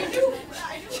 No, I knew.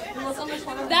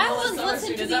 That was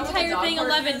listened to the entire thing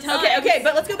 11 times. Okay,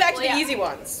 but let's go back to Well, yeah. the easy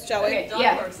ones, shall we? Okay,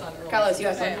 yeah. Carlos, you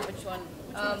have one. Which one?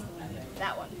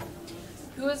 That one.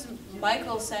 Who is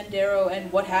Michael Sandero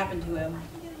and what happened to him?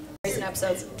 Recent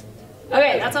episodes.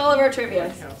 Okay, that's all of our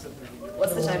trivia.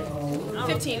 What's the time?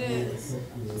 15.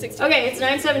 16. Okay, it's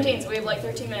 9:17, so we have like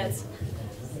 13 minutes.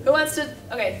 Who wants to?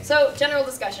 Okay, so general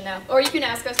discussion now, or you can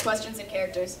ask us questions in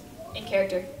character,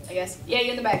 I guess. Yeah,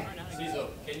 you in the back. Cecil,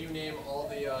 can you name all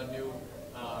the new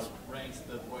ranks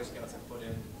the Boy Scouts have put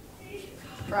in?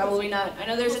 Probably not. I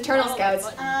know there's Eternal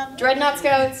Scouts, Dreadnought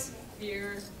Scouts.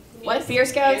 Fear. What? Fear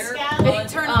Scouts? Blood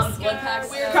packs.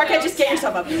 Carcat, just get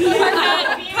yourself up.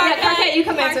 Yeah, Carcat, you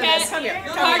come answer this. Come here.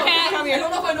 I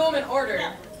don't know if I know them in order.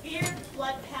 Fear,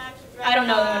 blood pact. I don't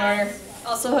know them in order.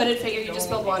 Also, hooded figure, you just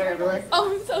spilled water everywhere.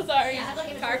 Oh, I'm so sorry.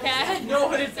 Carcat. No,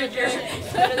 but it's figure. I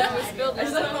just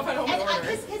don't know if I know them in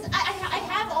order. Because I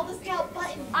have all the scout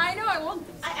buttons. I know, I want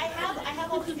them. I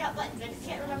have all the scout buttons. I just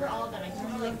can't remember all of them. I can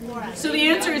remember like 4 out of So the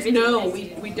answer is no,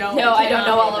 we don't. No, I don't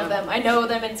know all of them. I know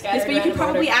them in scattered Yes, but you can random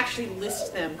probably order. actually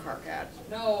list them, Carcat.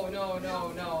 No,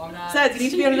 I'm not. Besides, you need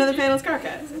to be on another panel as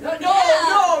Carcat. No,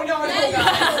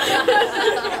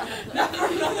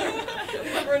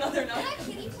 Never another no.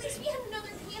 Kitty, please, we have another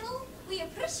panel. We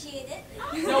appreciate it.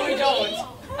 No, we don't.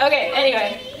 Okay,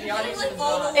 anyway.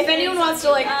 If anyone wants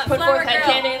to like put Flower forth girl.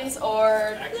 headcanons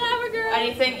or Flower girl.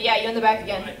 anything, yeah, you in the back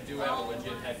again. I do have a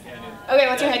legit headcanon. Okay,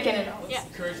 what's your headcanon? Yeah.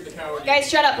 Courage the Cowardly. Guys,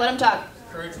 shut up, let him talk.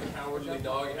 Courage the Cowardly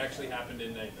Dog actually happened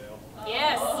in Night Vale.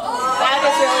 Yes. That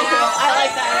is really cool. I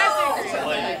like that.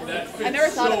 Like, that fits I never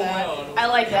thought so of that. well. I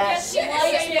like that. She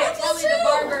likes it. Kelly the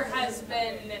barber has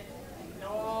been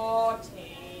naughty.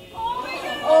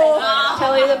 Oh,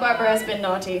 Kelly the Barber has been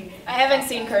naughty. I haven't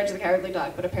seen Courage the Cowardly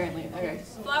Dog, but apparently, okay.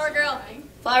 Flower girl.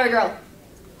 Flower Girl.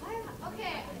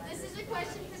 Okay, this is a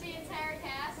question for the entire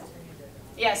cast.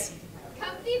 Yes.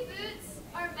 Comfy boots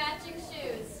or matching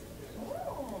shoes?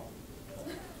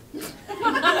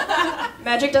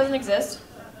 Magic doesn't exist.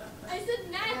 I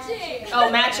said matching. Oh,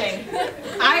 matching.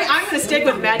 I'm going to stick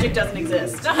with magic doesn't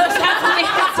exist. That's my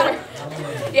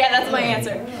answer. Yeah, that's my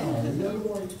answer.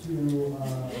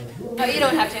 Oh, you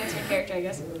don't have to answer in character, I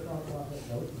guess.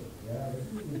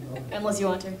 Unless you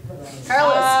want to.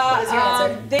 Carlos, what is your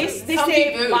answer? They Comfy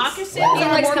say boots. moccasins He are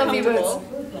likes more comfy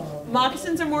comfortable.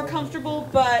 Moccasins are more comfortable,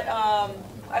 but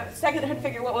second head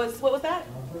figure, what was that?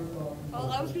 Well,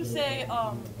 I was gonna say,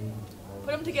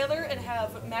 put them together and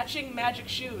have matching magic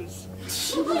shoes.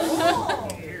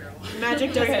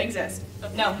 Magic doesn't exist.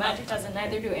 No, magic doesn't.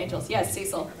 Neither do angels. Yes,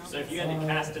 Cecil. So if you had to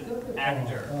cast an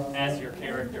actor as your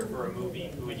character for a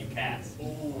movie, who would you cast?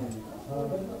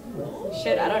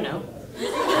 Shit, I don't know.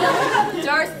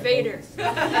 Darth Vader.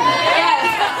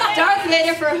 Yes, Darth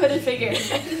Vader for a hooded figure.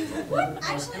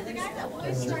 Actually, the guy that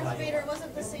voiced Darth Vader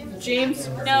wasn't the same as James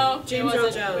No, James it Earl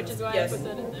wasn't, Jones. which is why Yes. I put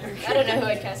that in there. I don't know who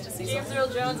I'd cast as Cecil. James Earl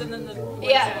Jones and then the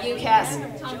Yeah, you cast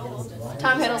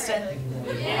Tom Hiddleston.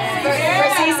 For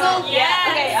Cecil? Yes.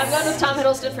 Okay, I'm going with Tom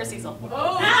Hiddleston for Cecil.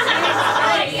 Oh.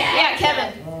 Yeah,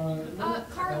 Kevin.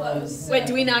 Carlos. Wait,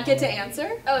 do we not get to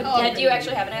answer? Oh, yeah, do you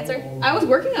actually have an answer? I was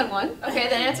working on one. Okay,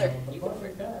 then answer.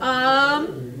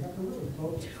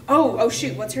 Oh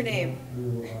shoot, what's her name?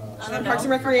 She's on Parks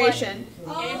and Recreation.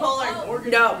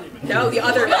 No, the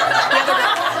other girl.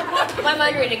 My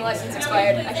mind reading license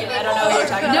expired. I don't know what you're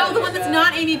talking about. No, the one that's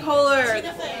not Amy Poehler.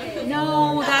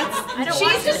 No, that's.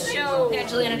 She's just show.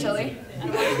 Angelina Jolie.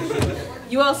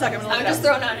 You all suck. I'm just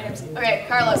throwing out names. Okay,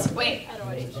 Carlos. Wait.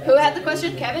 Who had the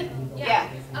question? Kevin? Yeah.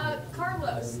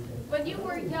 Carlos, when you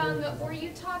were young, were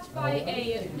you taught by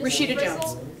a Mrs. Rashida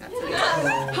Frizzle?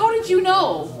 Jones. How did you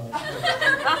know?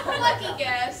 Lucky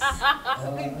guess.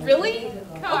 Really?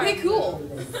 Okay, cool.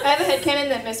 I have a headcanon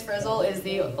that Miss Frizzle is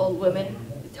the old woman.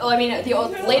 Oh, I mean the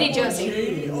old Lady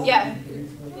Josie. Yeah.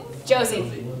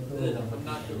 Josie.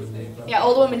 Yeah,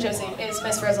 old woman Josie is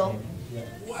Miss Frizzle.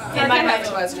 In my mind.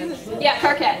 Question. Yeah,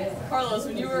 Carcat. Carlos,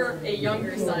 when you were a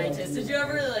younger scientist, did you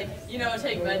ever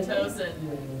take Mentos and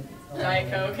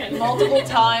Diet Coke and multiple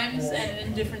times and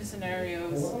in different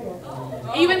scenarios.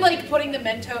 Even like putting the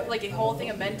Mentos, like a whole thing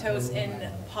of Mentos in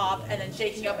pop and then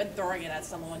shaking up and throwing it at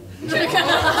someone.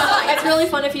 It's really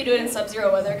fun if you do it in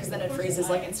sub-zero weather because then it freezes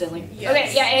like instantly. Yes.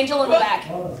 Okay, yeah, Angel in the back.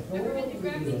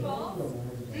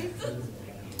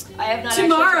 I have not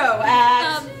Tomorrow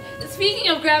at... Speaking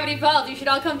of Gravity Falls, you should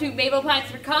all come to Maple Pines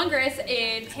for Congress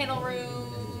in panel room.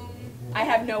 I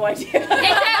have no idea. It's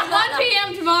at 1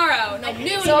 p.m. tomorrow. No, noon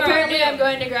So tomorrow. apparently I'm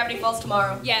going to Gravity Falls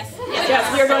tomorrow. Yes.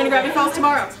 Yes, we are going to Gravity Falls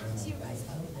tomorrow.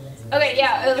 Okay,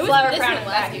 yeah, the flower crown in the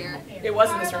last back. year. It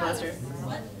was in this room last year.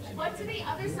 What do the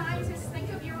other scientists think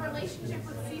of your relationship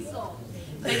with Cecil?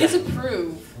 They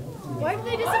disapprove. Why do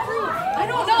they disapprove? I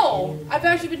don't know. I've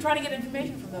actually been trying to get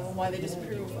information from them on why they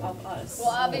disapprove of us. Well,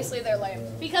 obviously they're lame.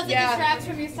 Because it distracts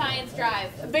from your science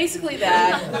drive. Basically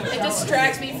that. It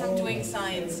distracts me from doing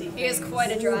science. He has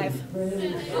quite a drive.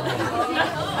 And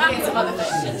some other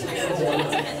things.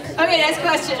 Okay, next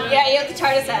question. Yeah, you have the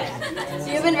TARDIS hat.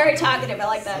 You've been very talkative, I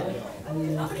like that. How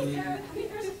many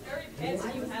pairs of furry pants do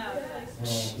you have?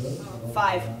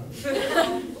 5.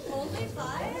 Only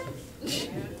 5?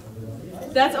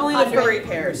 That's only the furry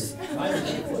pairs.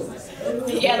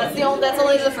 Yeah, that's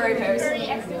only the furry pairs.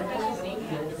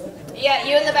 Yeah,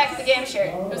 you in the back of the game shirt,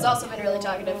 who's also been really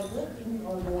talkative.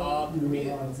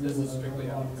 This is strictly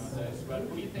out of context, but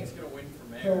who do you think's gonna win for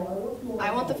mayor?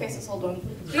 I want the faceless old woman.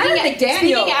 Hiram McDaniels.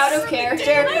 Speaking out of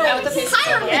character, I want the faceless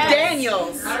old Hiram woman.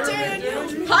 McDaniels.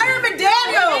 Hiram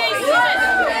McDaniels.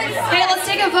 Hey, let's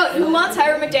take a vote. Who wants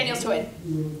Hiram McDaniels to win?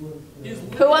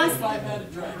 Who wants?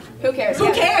 Who cares?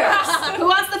 Who cares? Who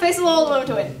wants the faceless old woman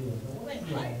to win?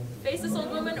 Faceless old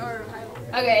woman or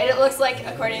Okay, and it looks like,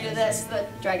 according to this, the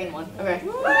dragon won. Okay.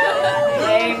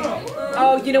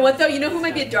 Oh, you know what though? You know who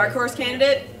might be a dark horse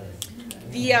candidate?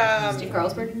 The Steve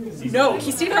Carlsberg? No,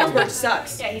 Steve Carlsberg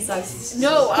sucks. Yeah, he sucks.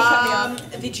 No,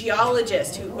 the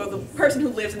geologist or the person who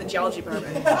lives in the geology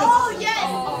department. Oh, yes!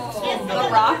 The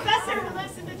Rock? Professor who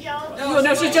lives in the geology.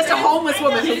 No, she's just a homeless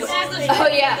woman who. Oh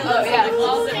yeah.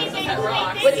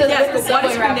 With the subway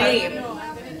what's her wrapper. name?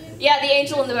 Yeah, the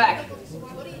angel in the back.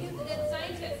 What do you do with the dead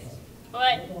scientist?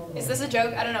 What? Is this a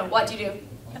joke? I don't know. What do you do?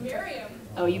 Bury him.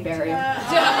 Oh, you barium.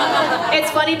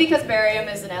 It's funny because barium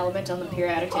is an element on the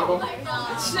periodic table. I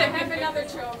have another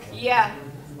joke. Yeah.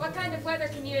 What kind of weather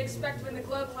can you expect when the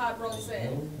glow cloud rolls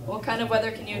in? What kind of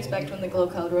weather can you expect when the glow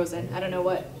cloud rolls in? I don't know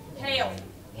what. Hail.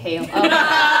 Hail. Oh.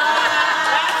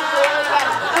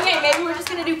 Okay, maybe we're just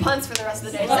gonna do puns for the rest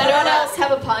of the day. Does anyone else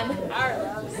have a pun?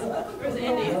 Where's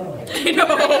Andy?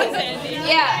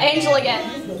 Yeah, angel again.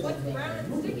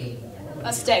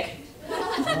 A stick.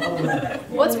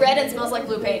 What's red and smells like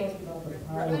blue paint?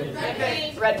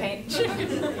 Red paint.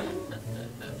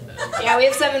 Yeah, we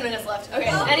have 7 minutes left. Okay,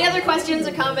 any other questions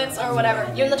or comments or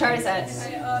whatever? You and the TARDIS hats.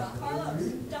 Carlos, do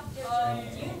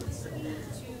you listen to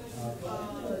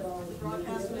the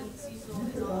broadcast when Cecil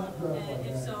is on? And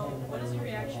if so, what is your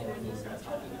reaction when he starts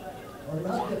talking about it?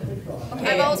 Okay.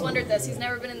 I've always wondered this. He's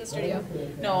never been in the studio.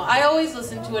 No, I always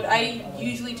listen to it. I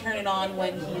usually turn it on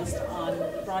when he's on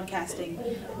broadcasting.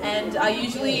 And I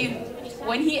usually,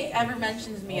 when he ever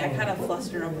mentions me, I kind of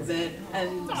fluster up a bit.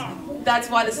 And that's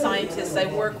why the scientists I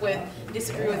work with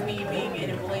disagree with me being in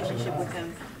a relationship with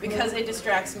him. Because it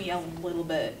distracts me a little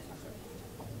bit.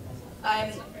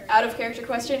 I'm out of character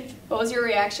question. What was your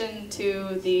reaction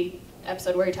to the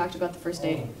episode where he talked about the first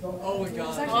date? Oh my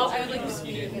god.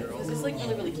 This is like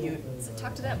really, really cute. So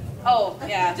talk to them. Oh,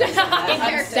 yeah. In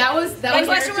character. My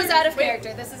question was out of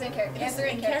character. This is in character. Answer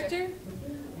in character.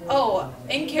 Oh,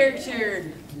 in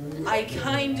character, I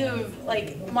kind of,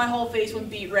 like, my whole face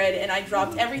went beet red and I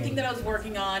dropped everything that I was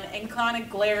working on and kind of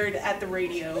glared at the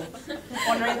radio,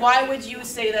 wondering why would you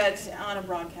say that on a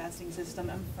broadcasting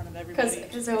system in front of everybody?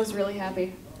 Because I was really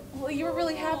happy. Well, you were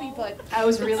really happy, but I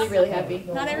was really, really happy.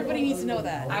 not everybody needs to know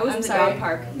that. I was I'm in the sorry. dog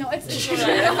park. No, it's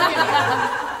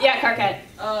Yeah, Carcat.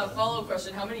 Follow-up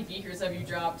question. How many beakers have you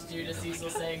dropped due to Cecil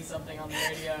saying something on the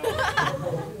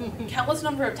radio? countless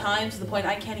number of times to the point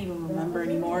I can't even remember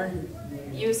anymore.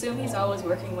 You assume he's always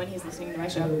working when he's listening to my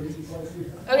show.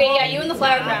 Okay, yeah, you in the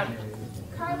flower crown.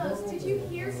 Carlos, did you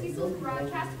hear Cecil's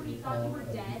broadcast when he thought you were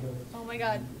dead? Oh my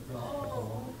god.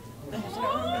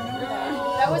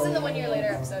 That was in the 1 year later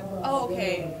episode. Oh,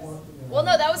 okay. Well,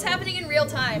 no, that was happening in real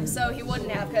time, so he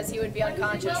wouldn't have because he would be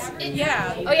unconscious.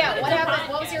 Yeah. Oh yeah, what happened?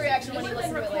 What was your reaction when you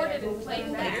listened to it later?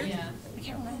 I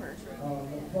can't remember.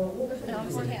 No,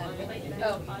 obviously can't.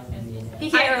 Oh. He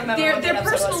can't remember. what Their the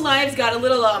episode personal was. lives got a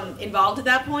little involved at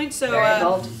that point, so Very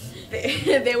involved.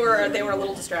 they were a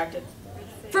little distracted.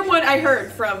 From what I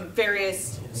heard from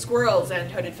various squirrels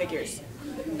and hooded figures.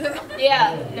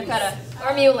 Yeah, Nupeta.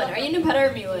 Or Mulin. Are you Nupeta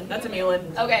or Mulin? That's a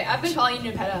Mulin. Okay, I've been calling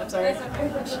you Nupeta. I'm sorry.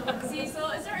 Cecil,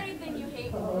 is there anything you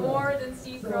hate more than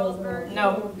Steve Carlsberg?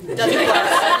 No. Desert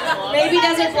Bluffs. Maybe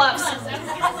Desert Bluffs.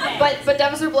 But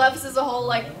Desert Bluffs is a whole,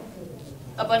 like,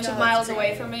 a bunch of miles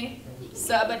away from me.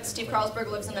 So, but Steve Carlsberg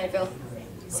lives in Night Vale.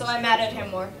 So I'm mad at him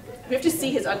more. We have to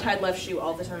see his untied left shoe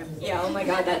all the time. Yeah, oh my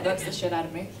god, that bugs the shit out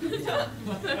of me.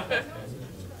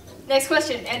 Next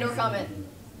question, and or comment.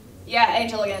 Yeah,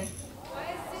 Angel again.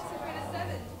 Why is 6 afraid of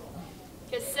 7?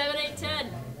 Because 7, 8,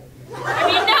 10. I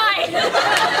mean 9!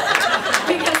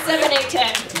 Because 7, 8,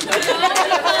 10. No,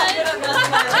 because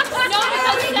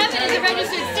 7 is a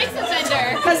registered 6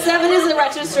 offender. Because 7 is a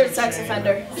registered sex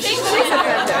offender. 6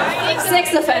 offender.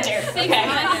 6 offender. Okay.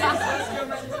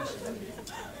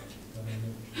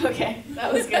 Okay,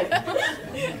 that was good.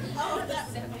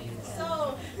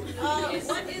 So,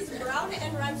 what is brown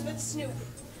and rhymes with Snoop?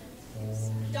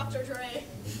 Dr. Dre.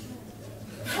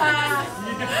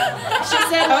 She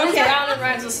said, what is brown and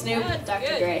rhymes with Snoop?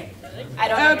 Dr. Dre. I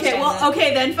don't understand Okay, well, that.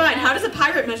 okay, then fine. How does a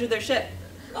pirate measure their ship?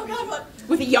 Oh God, what?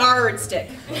 With a yardstick.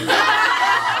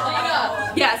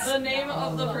 Yes. The name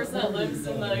of the person that lives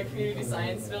in the community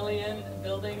science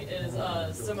building is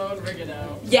Simone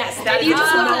Rigaudot. Yes, that Did you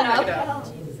just look Simone that up?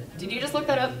 Did you just look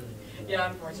that up? Yeah,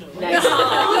 unfortunately. Nice. It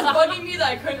was bugging me that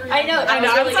I couldn't remember. I know, that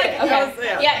was really good.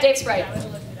 Okay. Yeah, Dave Sprite.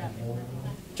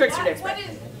 Trickster Dave What Sprite.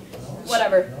 is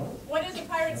Whatever. what is a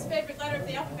pirate's favorite letter of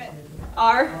the alphabet?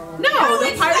 R? No,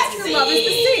 the pirate's true love is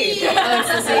the sea. Oh, it's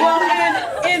the sea. Well,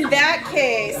 in that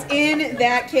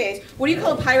case, what do you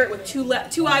call a pirate with two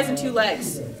eyes and 2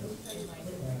 legs?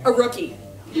 A rookie.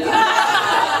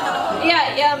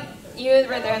 Yeah, you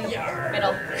right there in the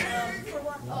middle.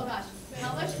 Oh gosh,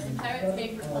 how much does a pirate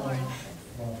pay for corn?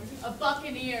 A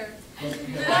buccaneer.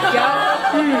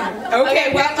 Yeah.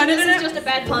 Okay, well, so this is just a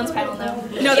bad puns panel now.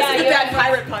 No, this is a bad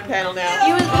pirate pun panel now.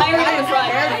 You was pirate in the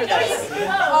front.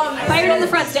 Pirate in the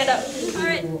front, stand up.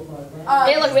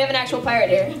 Hey, look, we have an actual pirate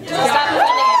here. Stop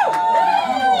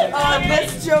pretending it.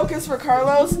 This joke is for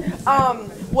Carlos.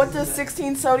 What does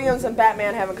 16 sodiums and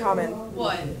Batman have in common?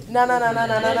 What? No.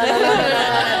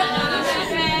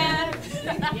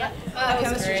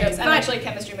 Chemistry jokes. I'm actually a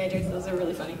chemistry major, so those are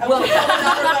really funny. Chemistry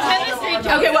jokes.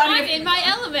 Okay, well, I'm in my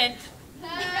element.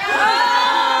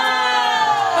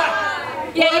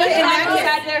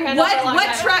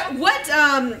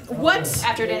 What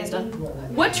after Dana's done?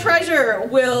 What treasure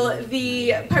will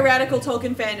the piratical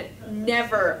Tolkien fan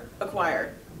never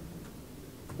acquire?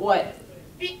 What?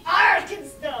 The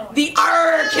Arkenstone. The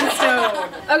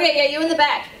Arkenstone. Okay, yeah, you in the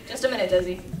back. Just a minute,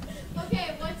 Desi.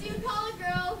 Okay, what do you call a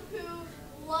girl who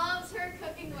loves her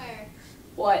cooking wear?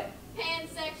 What?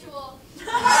 Pansexual.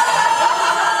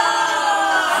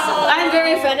 I'm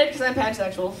very offended because I'm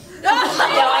pansexual. No,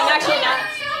 I'm actually not.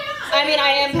 I mean, I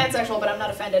am pansexual, but I'm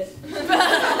not offended.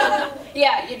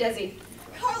 Yeah, you Desi.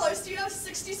 Carlos, do you have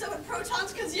 67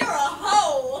 protons? Because you're a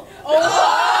hoe.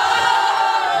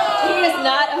 He is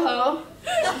not a hoe.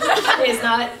 He is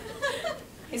not.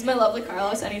 He's my lovely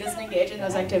Carlos, and he doesn't engage in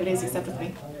those activities except with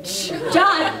me.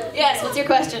 John! Yes, what's your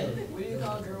question? What do you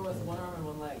call a girl with 1 arm and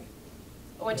 1 leg?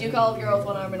 What do you call a girl with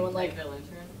 1 arm and 1 leg?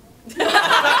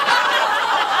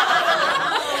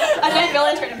 A Night Vale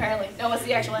intern, apparently. No, what's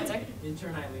the actual answer?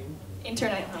 Intern Eileen.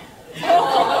 Intern Eileen.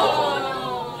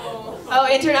 Oh,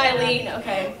 intern Eileen,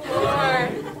 okay.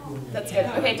 That's good.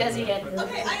 Okay, Desi again.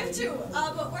 Okay, I have 2.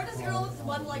 But where does a girl with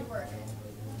 1 leg work?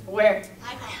 Where?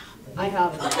 I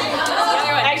have. Okay.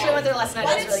 I actually went there last night.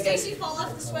 Why That's did really good. Stacy fall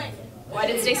off the swing? Why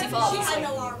did Stacy fall off She the had swing?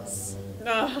 no arms.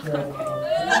 Knock,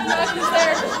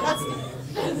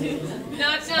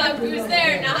 knock, who's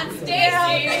there? Not Stacy.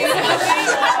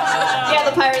 Yeah,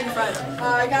 the pirate in the front.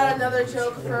 I got another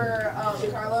joke for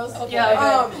Carlos.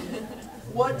 Yeah, okay.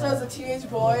 What does a teenage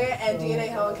boy and DNA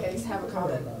helicase have in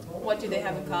common? What do they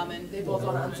have in common? They both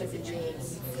want to unzip your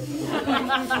jeans.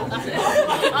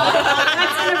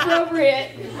 That's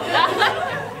inappropriate.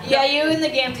 Yeah, you in the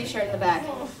Gamzee shirt in the back.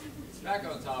 Back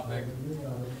on topic,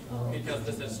 because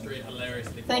this is straight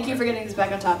hilariously. Thank you for getting this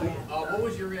back on topic. What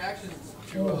was your reaction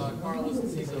to Carlos and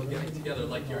Cecil getting together,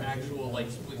 like your actual, like,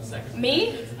 split second?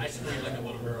 Me? I screamed like a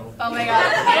little girl. Oh my god.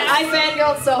 I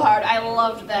fangirled so hard. I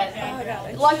loved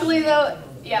that. Luckily though,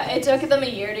 yeah, it took them a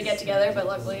year to get together, but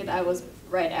luckily that was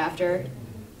right after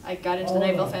I got into the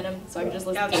Night Vale fandom, so I could just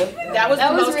listen to it. That was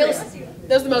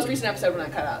the most recent episode when I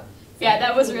cut out. Yeah,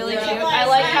 that was really cute. I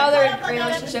like how their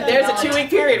relationship There's a developed. 2-week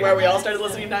period where we all started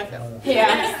listening to Night Vale.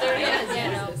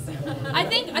 Yeah. I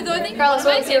think Carlos, one what of was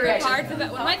my your favorite reaction? parts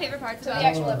about one of my favorite parts about The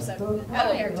actual episode. Out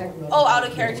of character. Oh, out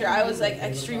of character. I was like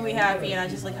extremely happy, and I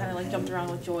just like kind of like jumped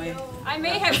around with joy. I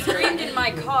may have screamed in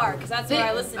my car because that's what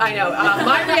I listened to. I know.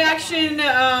 My reaction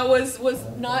was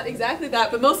not exactly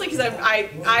that, but mostly because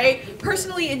I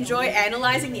personally enjoy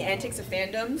analyzing the antics of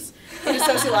fandoms in a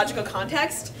sociological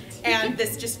context, and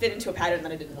this just fit into a pattern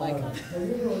that I didn't like.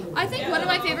 I think one of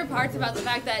my favorite parts about the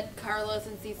fact that Carlos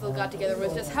and Cecil got together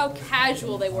was just how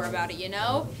casual they were about it, you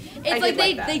know? It's like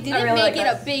they didn't really make like it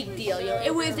that. a big deal. You know?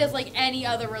 It was just like any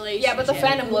other relationship. Yeah, but the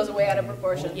fandom blows way out of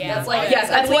proportion. Yeah. That's like, Yes,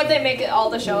 that's what they make it all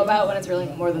the show about when it's really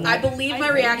more than I that. believe my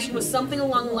reaction was something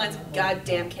along the lines of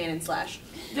goddamn Cannon Slash.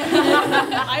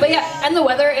 But yeah, and the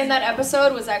weather in that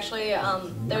episode was actually,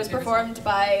 that was performed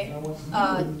by,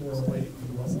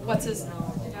 what's his,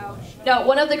 no,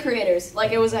 one of the creators.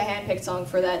 Like, it was a hand-picked song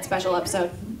for that special episode.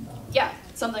 Yeah,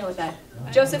 something like that.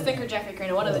 Joseph Fink or Jeffrey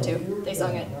Craner, one of the two, they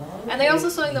sung it. And they also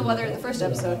sang the weather in the first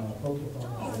episode.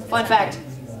 Fun fact.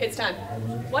 It's time.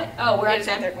 What? Oh, we're out of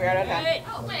time. We're out of time.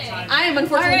 Oh, wait. I am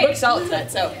unfortunately booked solid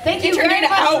tonight, so Thank you very much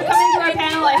for coming to our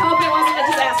panel. I hope it wasn't a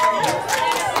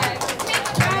disaster.